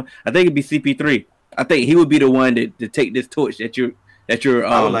doing now. I think it'd be CP3. I think he would be the one to take this torch that you're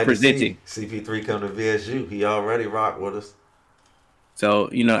presenting. CP3 come to VSU. He already rocked with us. So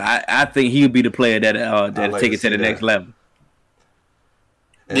I think he would be the player that take it to the next level.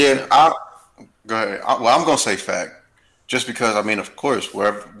 Yeah, go ahead. I'm gonna say fact. Just because, I mean, of course,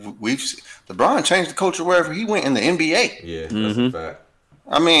 wherever LeBron changed the culture wherever he went in the NBA. Yeah, that's a fact.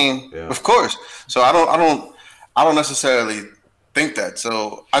 I mean, of course. So I don't necessarily think that.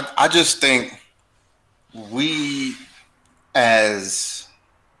 So I just think we as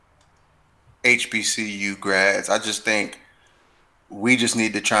HBCU grads, I just think we just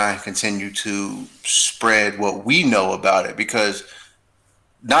need to try and continue to spread what we know about it because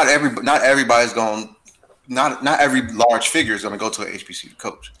not everybody's going. Not every large figure is going to go to an HBCU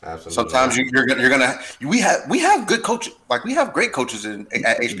coach. Absolutely. Sometimes you're gonna. We have good coaches. Like we have great coaches at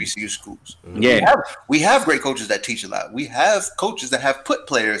HBCU schools. Yeah, we have great coaches that teach a lot. We have coaches that have put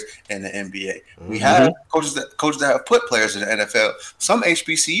players in the NBA. We have coaches that have put players in the NFL. Some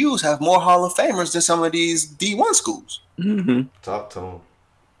HBCUs have more Hall of Famers than some of these D1 schools. Talk to him.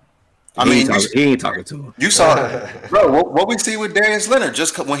 I mean, he ain't talking to him. You saw, bro. What we see with Darius Leonard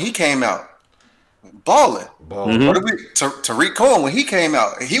just when he came out. Balling. Tariq Cohen, when he came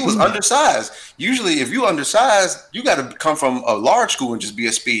out, he was undersized. Usually, if you undersized, you got to come from a large school and just be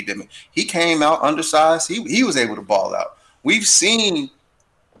a speed demon. He came out undersized. He was able to ball out. We've seen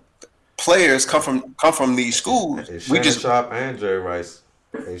players come from these schools. We just Sharp and Jerry Rice.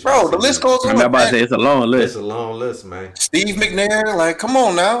 Bro, the list goes on. I'm about to say it's a long list. It's a long list, man. Steve McNair, like, come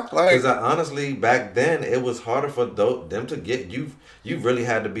on now. Like, because honestly, back then it was harder for them to get you. You really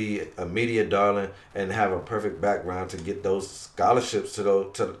had to be a media darling and have a perfect background to get those scholarships to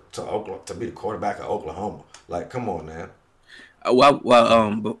Oklahoma, to be the quarterback of Oklahoma. Like, come on, man. While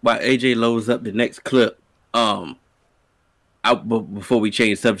AJ loads up the next clip, before we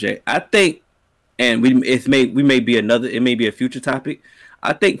change subject, I think, and it may be a future topic.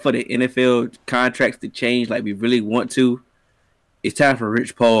 I think for the NFL contracts to change like we really want to, it's time for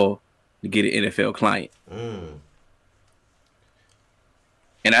Rich Paul to get an NFL client.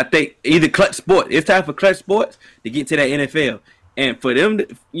 And I think either Clutch Sports, it's time for Clutch Sports to get to that NFL. And for them,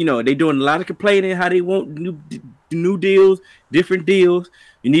 they're doing a lot of complaining how they want new deals, different deals.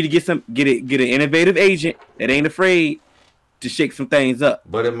 You need to get an innovative agent that ain't afraid to shake some things up.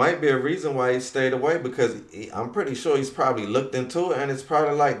 But it might be a reason why he stayed away, because I'm pretty sure he's probably looked into it, and it's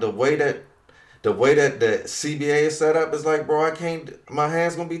probably like the way that the CBA is set up is like, bro, my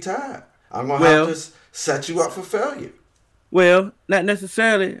hands gonna be tied. I'm gonna have to set you up for failure. Well, not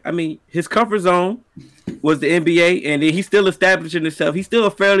necessarily. I mean, his comfort zone was the NBA, and he's still establishing himself. He's still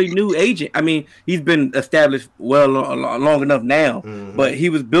a fairly new agent. I mean, he's been established long enough now, but he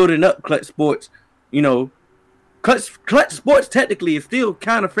was building up Clutch Sports. Clutch Sports technically is still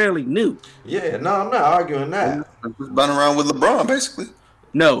kind of fairly new. Yeah, no, I'm not arguing that. He's been around with LeBron, basically.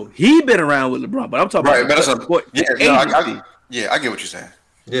 No, he been around with LeBron, but I'm talking about Clutch Sports. I get what you're saying.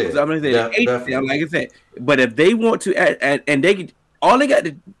 Yeah, so I'm gonna say agency, like I said. But if they want to add, and they got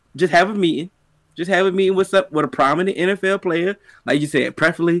to just have a meeting, with a prominent NFL player, like you said,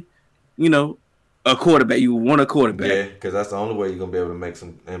 preferably, a quarterback. You want a quarterback. Yeah, because that's the only way you're gonna be able to make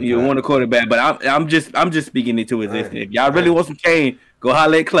some impact. You want a quarterback, but I'm just speaking into existence. If y'all really want some Kane, go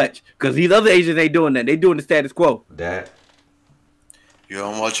holler at Clutch, because these other agents ain't doing that. They doing the status quo. That you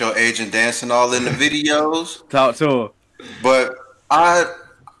don't want your agent dancing all in the videos. Talk to him. But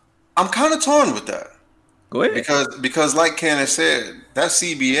I'm kind of torn with that. Go ahead. Because like Cannon said, that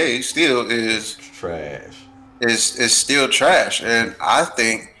CBA still is trash. Is still trash, and I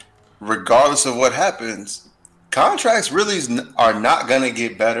think regardless of what happens, contracts really are not going to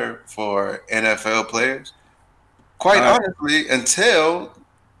get better for NFL players. Quite honestly, until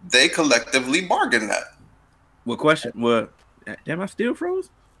they collectively bargain that. What question? What? Am I still froze?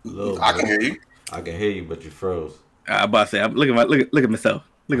 I can hear you. I can hear you, but you froze. I'm about to say, look at myself.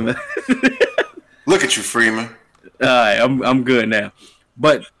 Look at me. Look at you, Freeman. All right, I'm good now.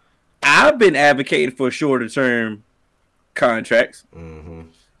 But I've been advocating for shorter term contracts. Mm-hmm.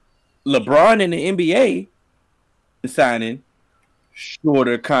 LeBron in the NBA is signing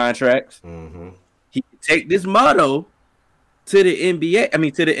shorter contracts. Mm-hmm. He can take this motto to the NBA. I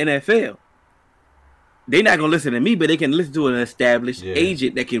mean, to the NFL. They're not gonna listen to me, but they can listen to an established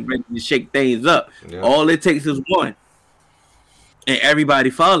agent that can really shake things up. Yeah. All it takes is one, and everybody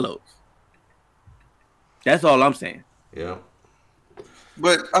follows. That's all I'm saying. Yeah.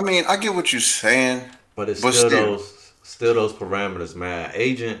 But I mean, I get what you're saying. But it's still those parameters, man.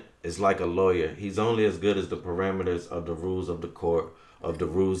 Agent is like a lawyer. He's only as good as the parameters of the rules of the court, of the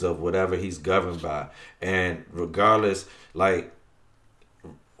rules of whatever he's governed by. And regardless, like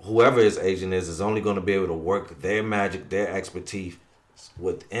whoever his agent is only going to be able to work their magic, their expertise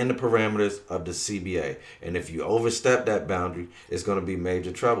within the parameters of the CBA. And if you overstep that boundary, it's going to be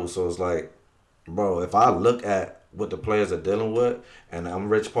major trouble. So it's like, bro, if I look at what the players are dealing with and I'm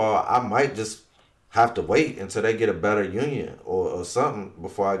Rich Paul, I might just have to wait until they get a better union or something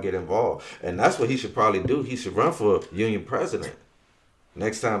before I get involved. And that's what he should probably do. He should run for union president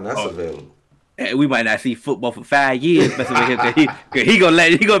next time that's available. We might not see football for 5 years, because he gonna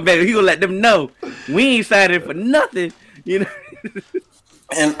let them know we ain't signing for nothing,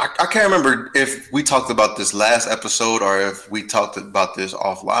 And I can't remember if we talked about this last episode or if we talked about this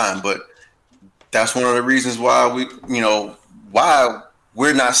offline, but that's one of the reasons why why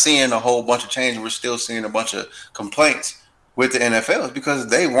we're not seeing a whole bunch of change. We're still seeing a bunch of complaints with the NFL is because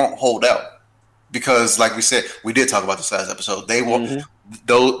they won't hold out. Because, like we said, we did talk about this last episode. They won't.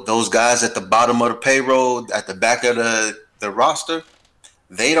 Those guys at the bottom of the payroll, at the back of the roster,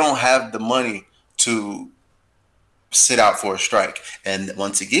 they don't have the money to sit out for a strike. And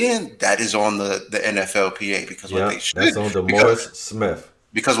once again, that is on the NFLPA because what they should. That's on DeMaurice Smith.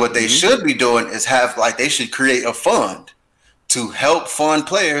 Because what they should be doing is they should create a fund to help fund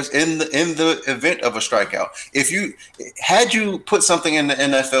players in the event of a strikeout. If you put something in the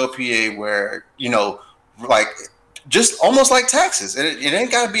NFLPA where, like just almost like taxes, it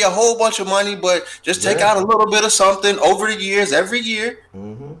ain't got to be a whole bunch of money, but just take out a little bit of something over the years, every year.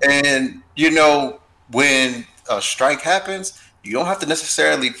 Mm-hmm. And, when a strike happens, you don't have to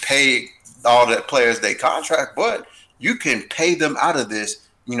necessarily pay all the players they contract, but you can pay them out of this,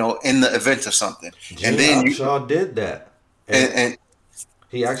 in the event of something. And then Upshaw did that, and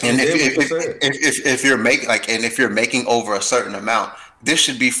he actually did what you said. If you're making over a certain amount, this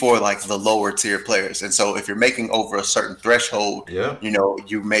should be for like the lower tier players. And so if you're making over a certain threshold,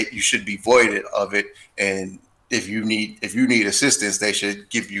 you should be voided of it. And if you need assistance, they should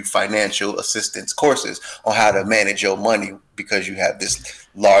give you financial assistance courses on how to manage your money because you have this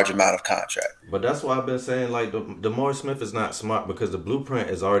large amount of contract. But that's why I've been saying, like, DeMaurice Smith is not smart because the blueprint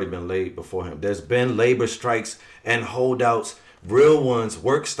has already been laid before him. There's been labor strikes and holdouts, real ones,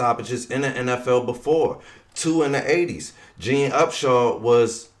 work stoppages in the NFL before. 2 in the 80s. Gene Upshaw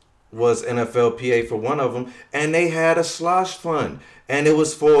was NFLPA for one of them, and they had a slush fund, and it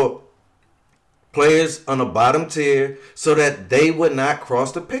was for players on the bottom tier so that they would not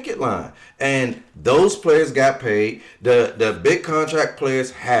cross the picket line. And those players got paid. The big contract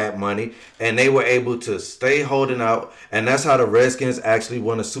players had money, and they were able to stay holding out. And that's how the Redskins actually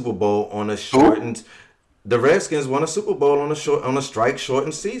won a Super Bowl on a shortened. The Redskins won a Super Bowl on a strike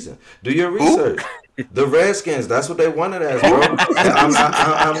shortened season. Do your research. The Redskins, that's what they wanted as, bro. I'm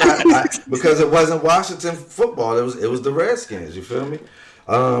not because it wasn't Washington football. It was the Redskins. You feel me?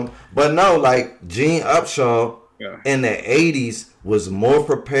 But no, like Gene Upshaw in the 80s was more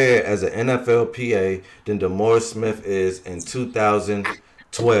prepared as an NFLPA than DeMaurice Smith is in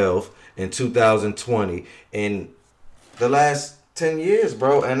 2012 and 2020 in the last 10 years,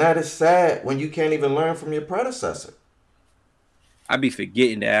 bro. And that is sad when you can't even learn from your predecessor. I be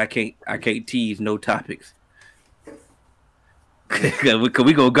forgetting that I can't tease no topics. Cause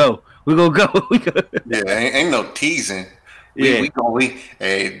we gonna go. Yeah, ain't no teasing. We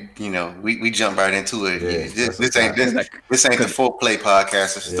jump right into it. Yeah, this ain't the full play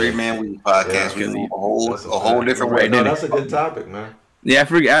podcast. It's a 3-man week podcast. We move a whole different way. No, that's a good topic, man. Yeah,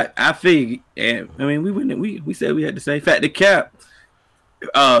 I figured. I mean, we said we had to say Fat the Cap.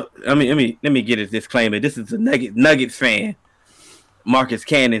 Let me get a disclaimer. This is a Nuggets fan. Marcus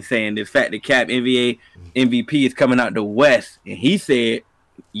Cannon saying this Fat the Cap NBA MVP is coming out the West, and he said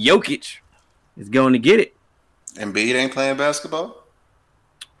Jokic is going to get it. Embiid ain't playing basketball?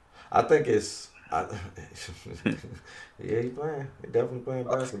 I think it's yeah, he's playing. He's definitely playing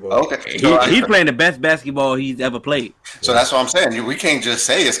basketball. Okay. He's playing the best basketball he's ever played. So that's what I'm saying. We can't just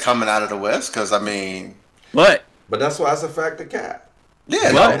say it's coming out of the West because, I mean... But that's why it's a Fact the Cap.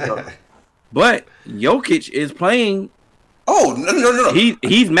 Yeah. But Jokic is playing... Oh, no.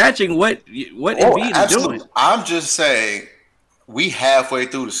 He's matching what Embiid is doing. I'm just saying we halfway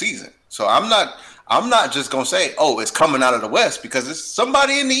through the season. So I'm not just gonna say, it's coming out of the West because it's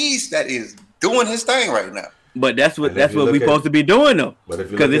somebody in the East that is doing his thing right now. But that's what we're supposed to be doing though. But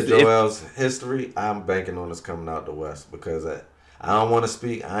if you look at Joel's history, I'm banking on this coming out the West because I don't want to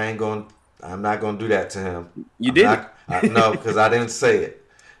speak. I'm not gonna do that to him. You did? No, because I didn't say it.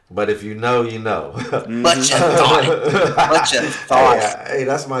 But if you know, you know. But you thought. Hey,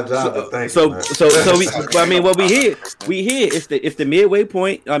 that's my job to think. So what we hear it's the midway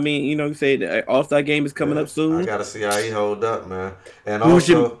point. I mean, you say the All-Star game is coming up soon. I gotta see how he hold up, man. And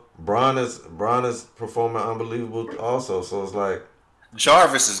also, Bron is performing unbelievable. Also, so it's like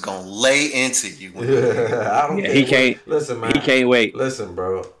Jarvis is gonna lay into you. I don't. He can't. Listen, man. He can't wait. Listen,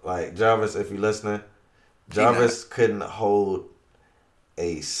 bro. Like Jarvis, if you're listening, Jarvis couldn't hold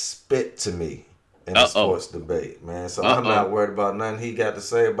a spit to me in the sports debate, man. So I'm not worried about nothing he got to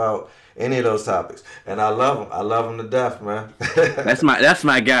say about any of those topics. And I love him to death, man. That's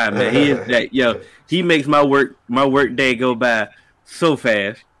my guy, man. He is that he makes my work day go by so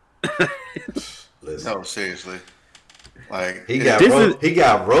fast. Listen. No, seriously. Like he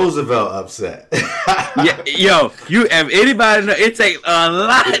got Roosevelt upset. You have anybody know it takes a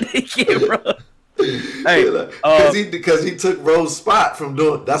lot to get bro. Hey, because he took Rose's spot from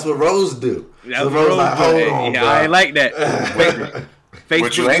doing. That's what Rose do. So Rose like, hold on, bro. I ain't like that. Facebook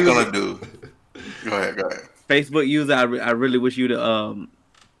what you ain't gonna do? Go ahead. Facebook user, I really wish you to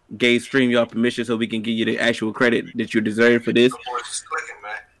gave StreamYard permission so we can give you the actual credit that you deserve for this.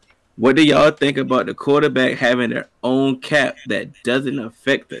 What do y'all think about the quarterback having their own cap that doesn't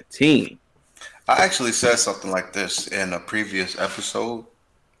affect the team? I actually said something like this in a previous episode.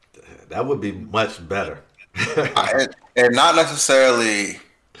 That would be much better. And not necessarily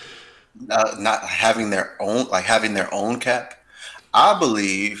not having their own cap. I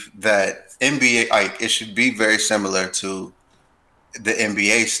believe that NBA, it should be very similar to the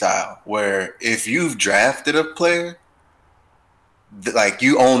NBA style, where if you've drafted a player, like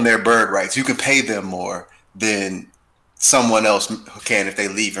you own their bird rights, you can pay them more than someone else can if they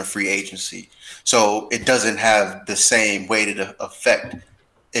leave in free agency. So it doesn't have the same weighted effect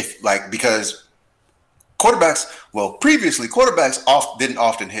because previously quarterbacks didn't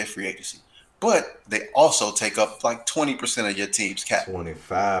often hit free agency, but they also take up like 20% of your team's cap.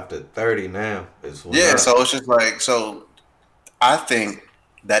 25 to 30 now is so it's just like, so I think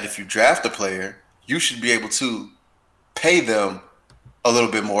that if you draft a player, you should be able to pay them a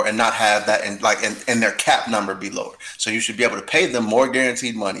little bit more and not have that and their cap number be lower. So you should be able to pay them more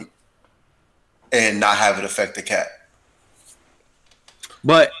guaranteed money and not have it affect the cap.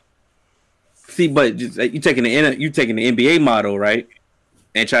 But you taking the NBA model, right,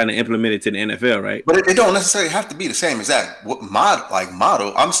 and trying to implement it to the NFL, right? But it don't necessarily have to be the same exact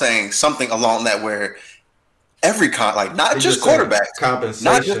model. I'm saying something along that where every not just quarterbacks, compensation,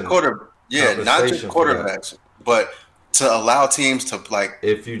 not just quarterbacks, but to allow teams to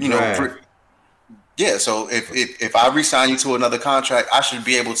if you draft. So if I re-sign you to another contract, I should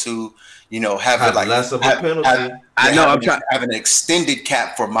be able to have less of a penalty. Have an extended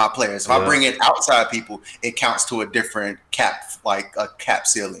cap for my players. If I bring in outside people, it counts to a different cap, like a cap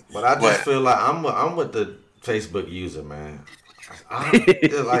ceiling. But I just feel like I'm with the Facebook user, man.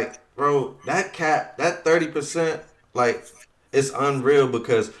 Bro, that cap, that 30%, it's unreal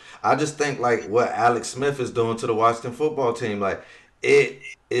because I just think what Alex Smith is doing to the Washington football team, it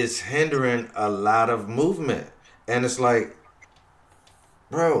is hindering a lot of movement. And it's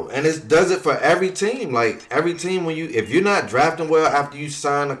bro, and it does it for every team. Every team, if you're not drafting well after you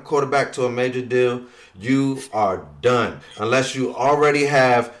sign a quarterback to a major deal, you are done. Unless you already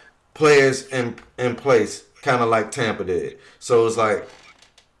have players in place, kind of like Tampa did. So it's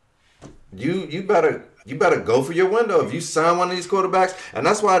you better go for your window if you sign one of these quarterbacks. And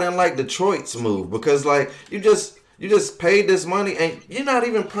that's why I didn't like Detroit's move, because you just paid this money and you're not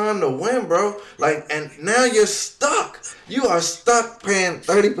even primed to win, bro. And now you're stuck. You are stuck paying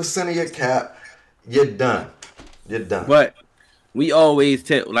 30% of your cap. You're done. But we always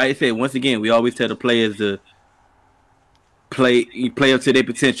tell, like I said, once again, we always tell the players to play up to their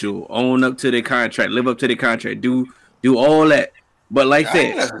potential, own up to their contract, live up to their contract, do all that. But like I said,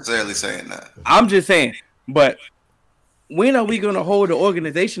 ain't necessarily saying that. I'm just saying. But when are we going to hold the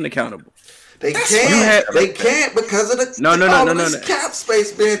organization accountable? They can't. They can't because of the cap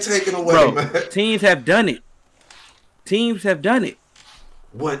space being taken away. Bro, man. Teams have done it.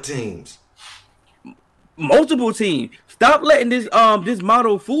 What teams? Multiple teams. Stop letting this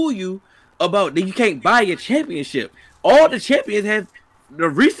model fool you about that you can't buy a championship. All the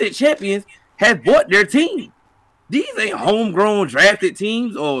recent champions have bought their team. These ain't homegrown drafted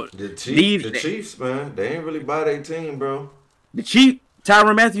teams or the Chiefs, man. They ain't really buy their team, bro. The Chiefs,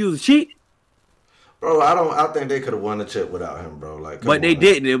 Tyrann Mathieu is cheap. Bro, I think they could have won the chip without him, bro. But they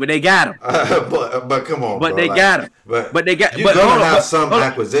didn't. But they got him. but come on, but bro. They got him. But they got. You're gonna have some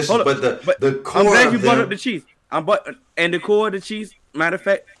acquisitions, but the core. I'm glad of you them, brought up the Chiefs. And the core of the Chiefs. Matter of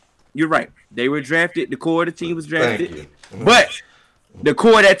fact, you're right. They were drafted. The core of the team was drafted. Thank you. But the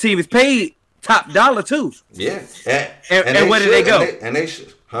core of that team is paid top dollar too. Yeah. And where did they go? And they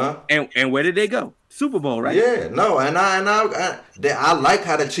should, huh? And where did they go? Super Bowl, right? Yeah, no, and I like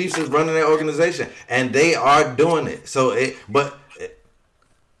how the Chiefs is running their organization, and they are doing it.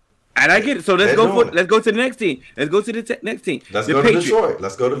 And I get it. So let's go to the next team. Let's go to the next team. Let's go to Detroit.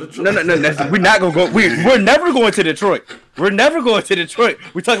 Let's go to Detroit. No. We're not gonna go. We're never going to Detroit. We're never going to Detroit.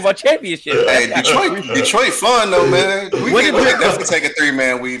 We're talking about championship. Hey, Detroit fun though, man. We can definitely take a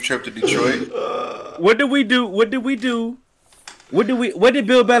 3-man weave trip to Detroit. What did we do? What did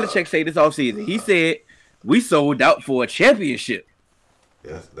Bill Belichick say this offseason? He said we sold out for a championship.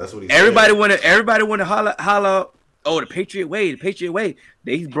 Yes, that's what he everybody said. Everybody want to holler. Oh, the Patriot way.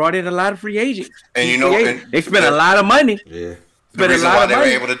 They brought in a lot of free agents. And they spent a lot of money. Yeah. The reason why they were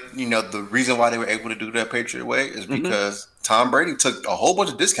able to, the reason why they were able to do that Patriot way is because Tom Brady took a whole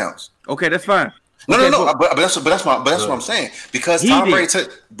bunch of discounts. Okay, that's fine. No. But that's what I'm saying. Because Tom Brady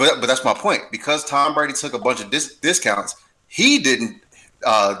took, but that's my point. Because Tom Brady took a bunch of discounts, he didn't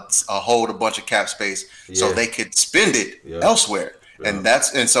hold a bunch of cap space so they could spend it elsewhere. Yeah.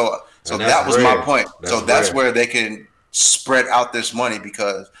 So that was my point. That's where they can spread out this money,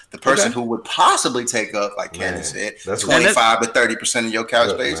 because the person who would possibly take up, like Cannon said, 25 to 30% of your cap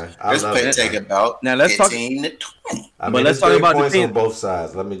space, take about 15 to 20. But let's talk about the team on both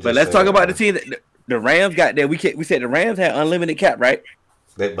sides. Let's talk about the team that the Rams got there. We said the Rams had unlimited cap, right?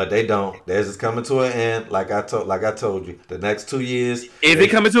 But they don't. Theirs is coming to an end. Like I told you, the next 2 years. Is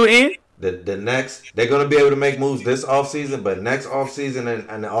it coming to an end? The next, they're gonna be able to make moves this offseason, but next offseason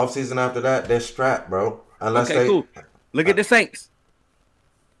and the offseason after that, they're strapped, bro. Unless cool. Look at the Saints.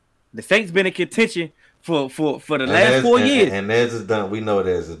 The Saints been in contention for the last 4 years. And theirs is done. We know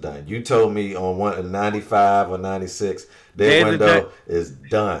theirs is done. You told me on 95 or 96, their window is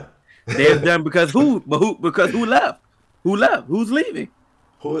done. Theirs done because who? Because who left? Who left? Who's leaving?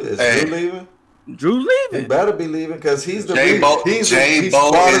 Who is Drew leaving? Drew's leaving. He better be leaving because he's the he's part of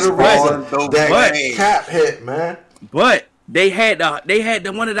the reason that cap hit, man. But they had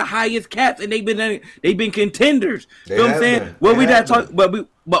one of the highest caps, and they've been contenders. You know what I'm saying? Well, we not talking, but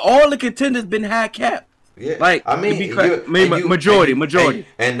all the contenders been high cap. Yeah, like I mean, majority,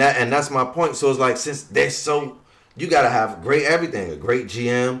 and that's my point. So it's like, since they're so, you gotta have great everything, a great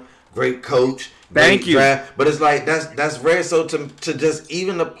GM, great coach. Thank you. Draft. But it's like that's rare. So to just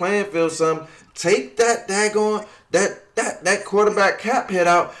even the playing field, take that daggone that quarterback cap hit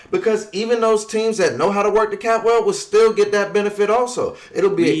out, because even those teams that know how to work the cap well will still get that benefit also.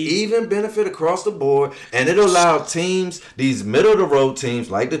 It'll be an even benefit across the board, and it'll allow teams, these middle of the road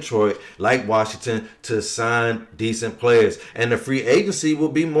teams like Detroit, like Washington, to sign decent players, and the free agency will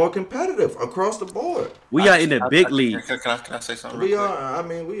be more competitive across the board. We are in the big league. Can I say something? We are. I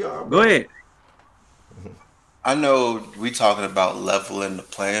mean, we are. Go ahead. I know we talking about leveling the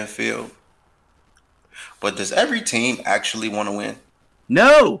playing field, but does every team actually want to win?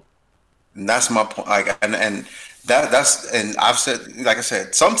 No. And that's my point. Like, and I've said, like I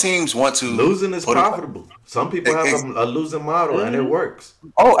said, some teams want to losing is profitable. Some people have a losing model, and it works.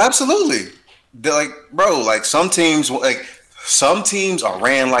 Oh, absolutely. They're like, bro, like some teams are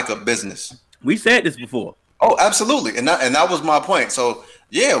ran like a business. We said this before. Oh, absolutely, and that was my point. So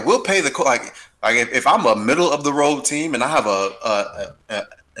yeah, we'll pay the like if I'm a middle of the road team and I have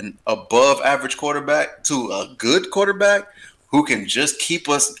an above average quarterback to a good quarterback who can just keep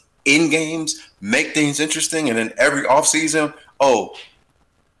us in games, make things interesting, and then every offseason,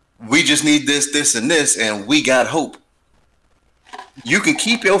 we just need this, and this, and we got hope. You can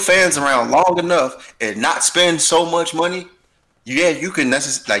keep your fans around long enough and not spend so much money. Yeah, you can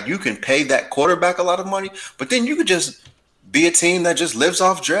you can pay that quarterback a lot of money, but then you could just be a team that just lives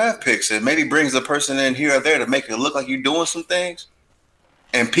off draft picks and maybe brings a person in here or there to make it look like you're doing some things,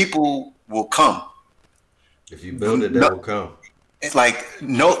 and people will come. If you build it, they will come. It's like,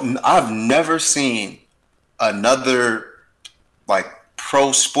 I've never seen another like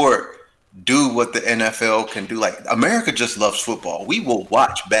pro sport do what the NFL can do. Like, America just loves football. We will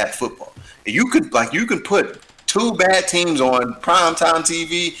watch bad football. You can put two bad teams on primetime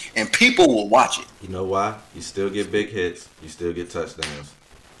TV and people will watch it. You know why? You still get big hits. You still get touchdowns.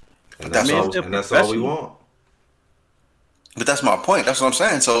 And that's all we want. But that's my point. That's what I'm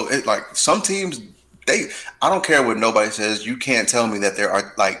saying. So it, like, some teams, I don't care what nobody says. You can't tell me that there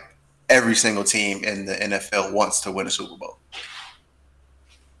are, like, every single team in the NFL wants to win a Super Bowl.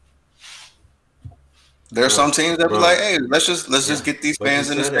 There are some teams that be like, hey, let's just get these fans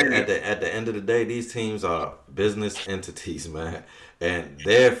in the stadium. At the end of the day, these teams are business entities, man. And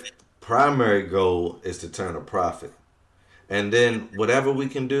their primary goal is to turn a profit. And then whatever we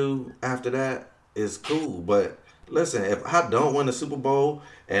can do after that is cool. But listen, if I don't win the Super Bowl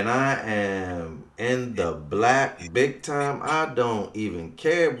and I am in the black big time, I don't even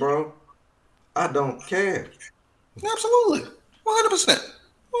care, bro. I don't care. Absolutely. 100%.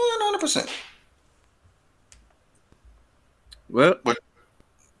 100%. Well,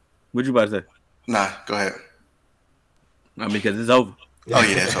 what you about to say? Nah, go ahead. Because it's over. Oh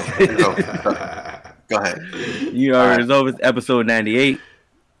yeah, it's over. It's over. Go ahead. You already it's over. It's episode 98.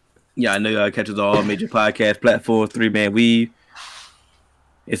 Yeah, I know y'all catch us on all major podcast platforms. 3Man Weave.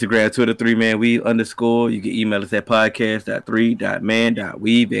 Instagram, Twitter, 3Man Weave _. You can email us at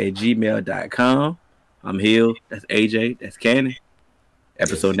podcast.3.man.weave@gmail.com. I'm Hill. That's AJ. That's Cannon.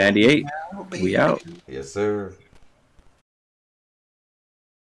 Episode 98. We out. Yes, sir.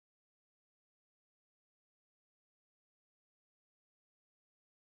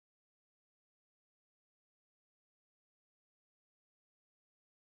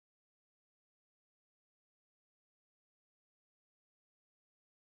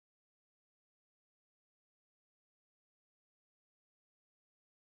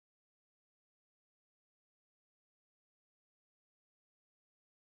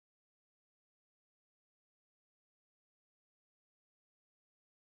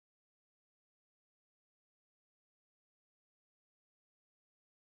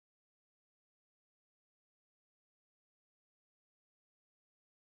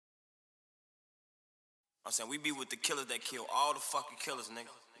 I'm saying we be with the killers that kill all the fucking killers, nigga.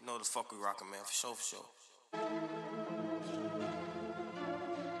 You know the fuck we rockin', man, for sure, for sure.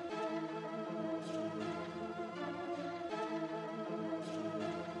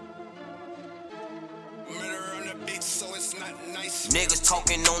 Murder on the beat, so it's Niggas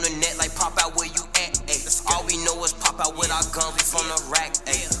talking on the net like pop out where you at, ayy. All we know is pop out with our guns, we from the rack,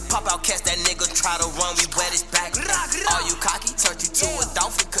 ayy. Pop out, catch that nigga, try to run, we wet his back. All you cocky, turn you to a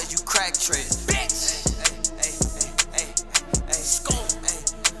dolphin cause you crack tread. Bitch!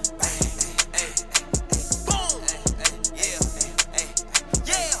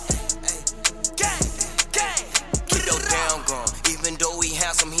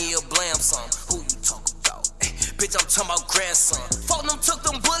 He a blam some. Who you talk about? Bitch, I'm talking about grandson. Folk them took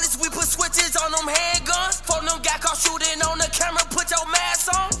them bullets, we put switches on them handguns. Folk them got caught shooting on the camera, put your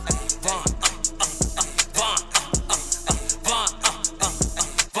mask on.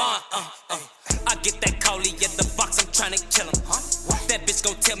 I get that Coley at the box, I'm tryna kill him. That bitch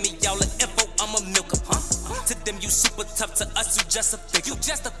gon' tell me y'all the info, I'ma milk him. To them you super tough, to us you just a bitch. You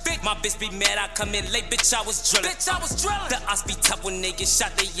just a bitch. My bitch be mad, I come in late, bitch, I was drilling. Bitch, I was drilling. The odds be tough when they get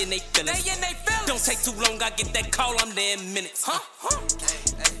shot, they in they feelings. They in they feelings. Don't take too long, I get that call, I'm there in minutes.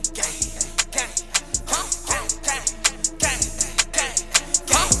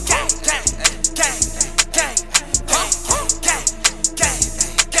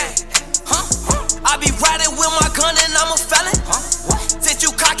 I be riding with my gun and I'm a felon. Since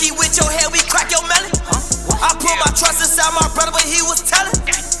you cocky with your head, we crack your melon. I put my trust inside my brother, but he was telling.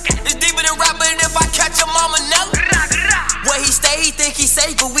 It's deeper than rap, but if I catch him, I'ma know. Where he stay, he think he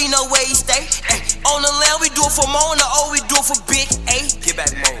safe, but we know where he stay. Ay, on the land, we do it for Mo, on the O, we do it for Big A. Get back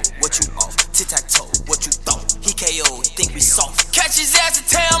Mo, what you off? Tic-tac-toe, what you thought? He KO, think we soft. Catch his ass and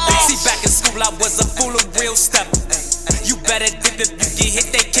tear him off. See, back in school, I was a fool of real stuff. You better dip if you get hit,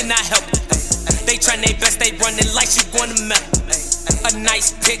 they cannot help. They try their best, they running like you gonna melt. A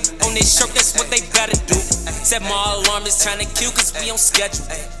nice pic on their shirt, that's what they better do. Said my alarm is trying to kill cause we on schedule.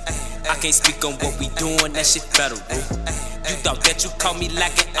 I can't speak on what we doing, that shit federal. You thought that you caught me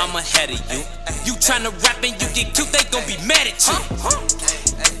lacking, I'm ahead of you. You tryna rap and you get cute, they gon' be mad at you.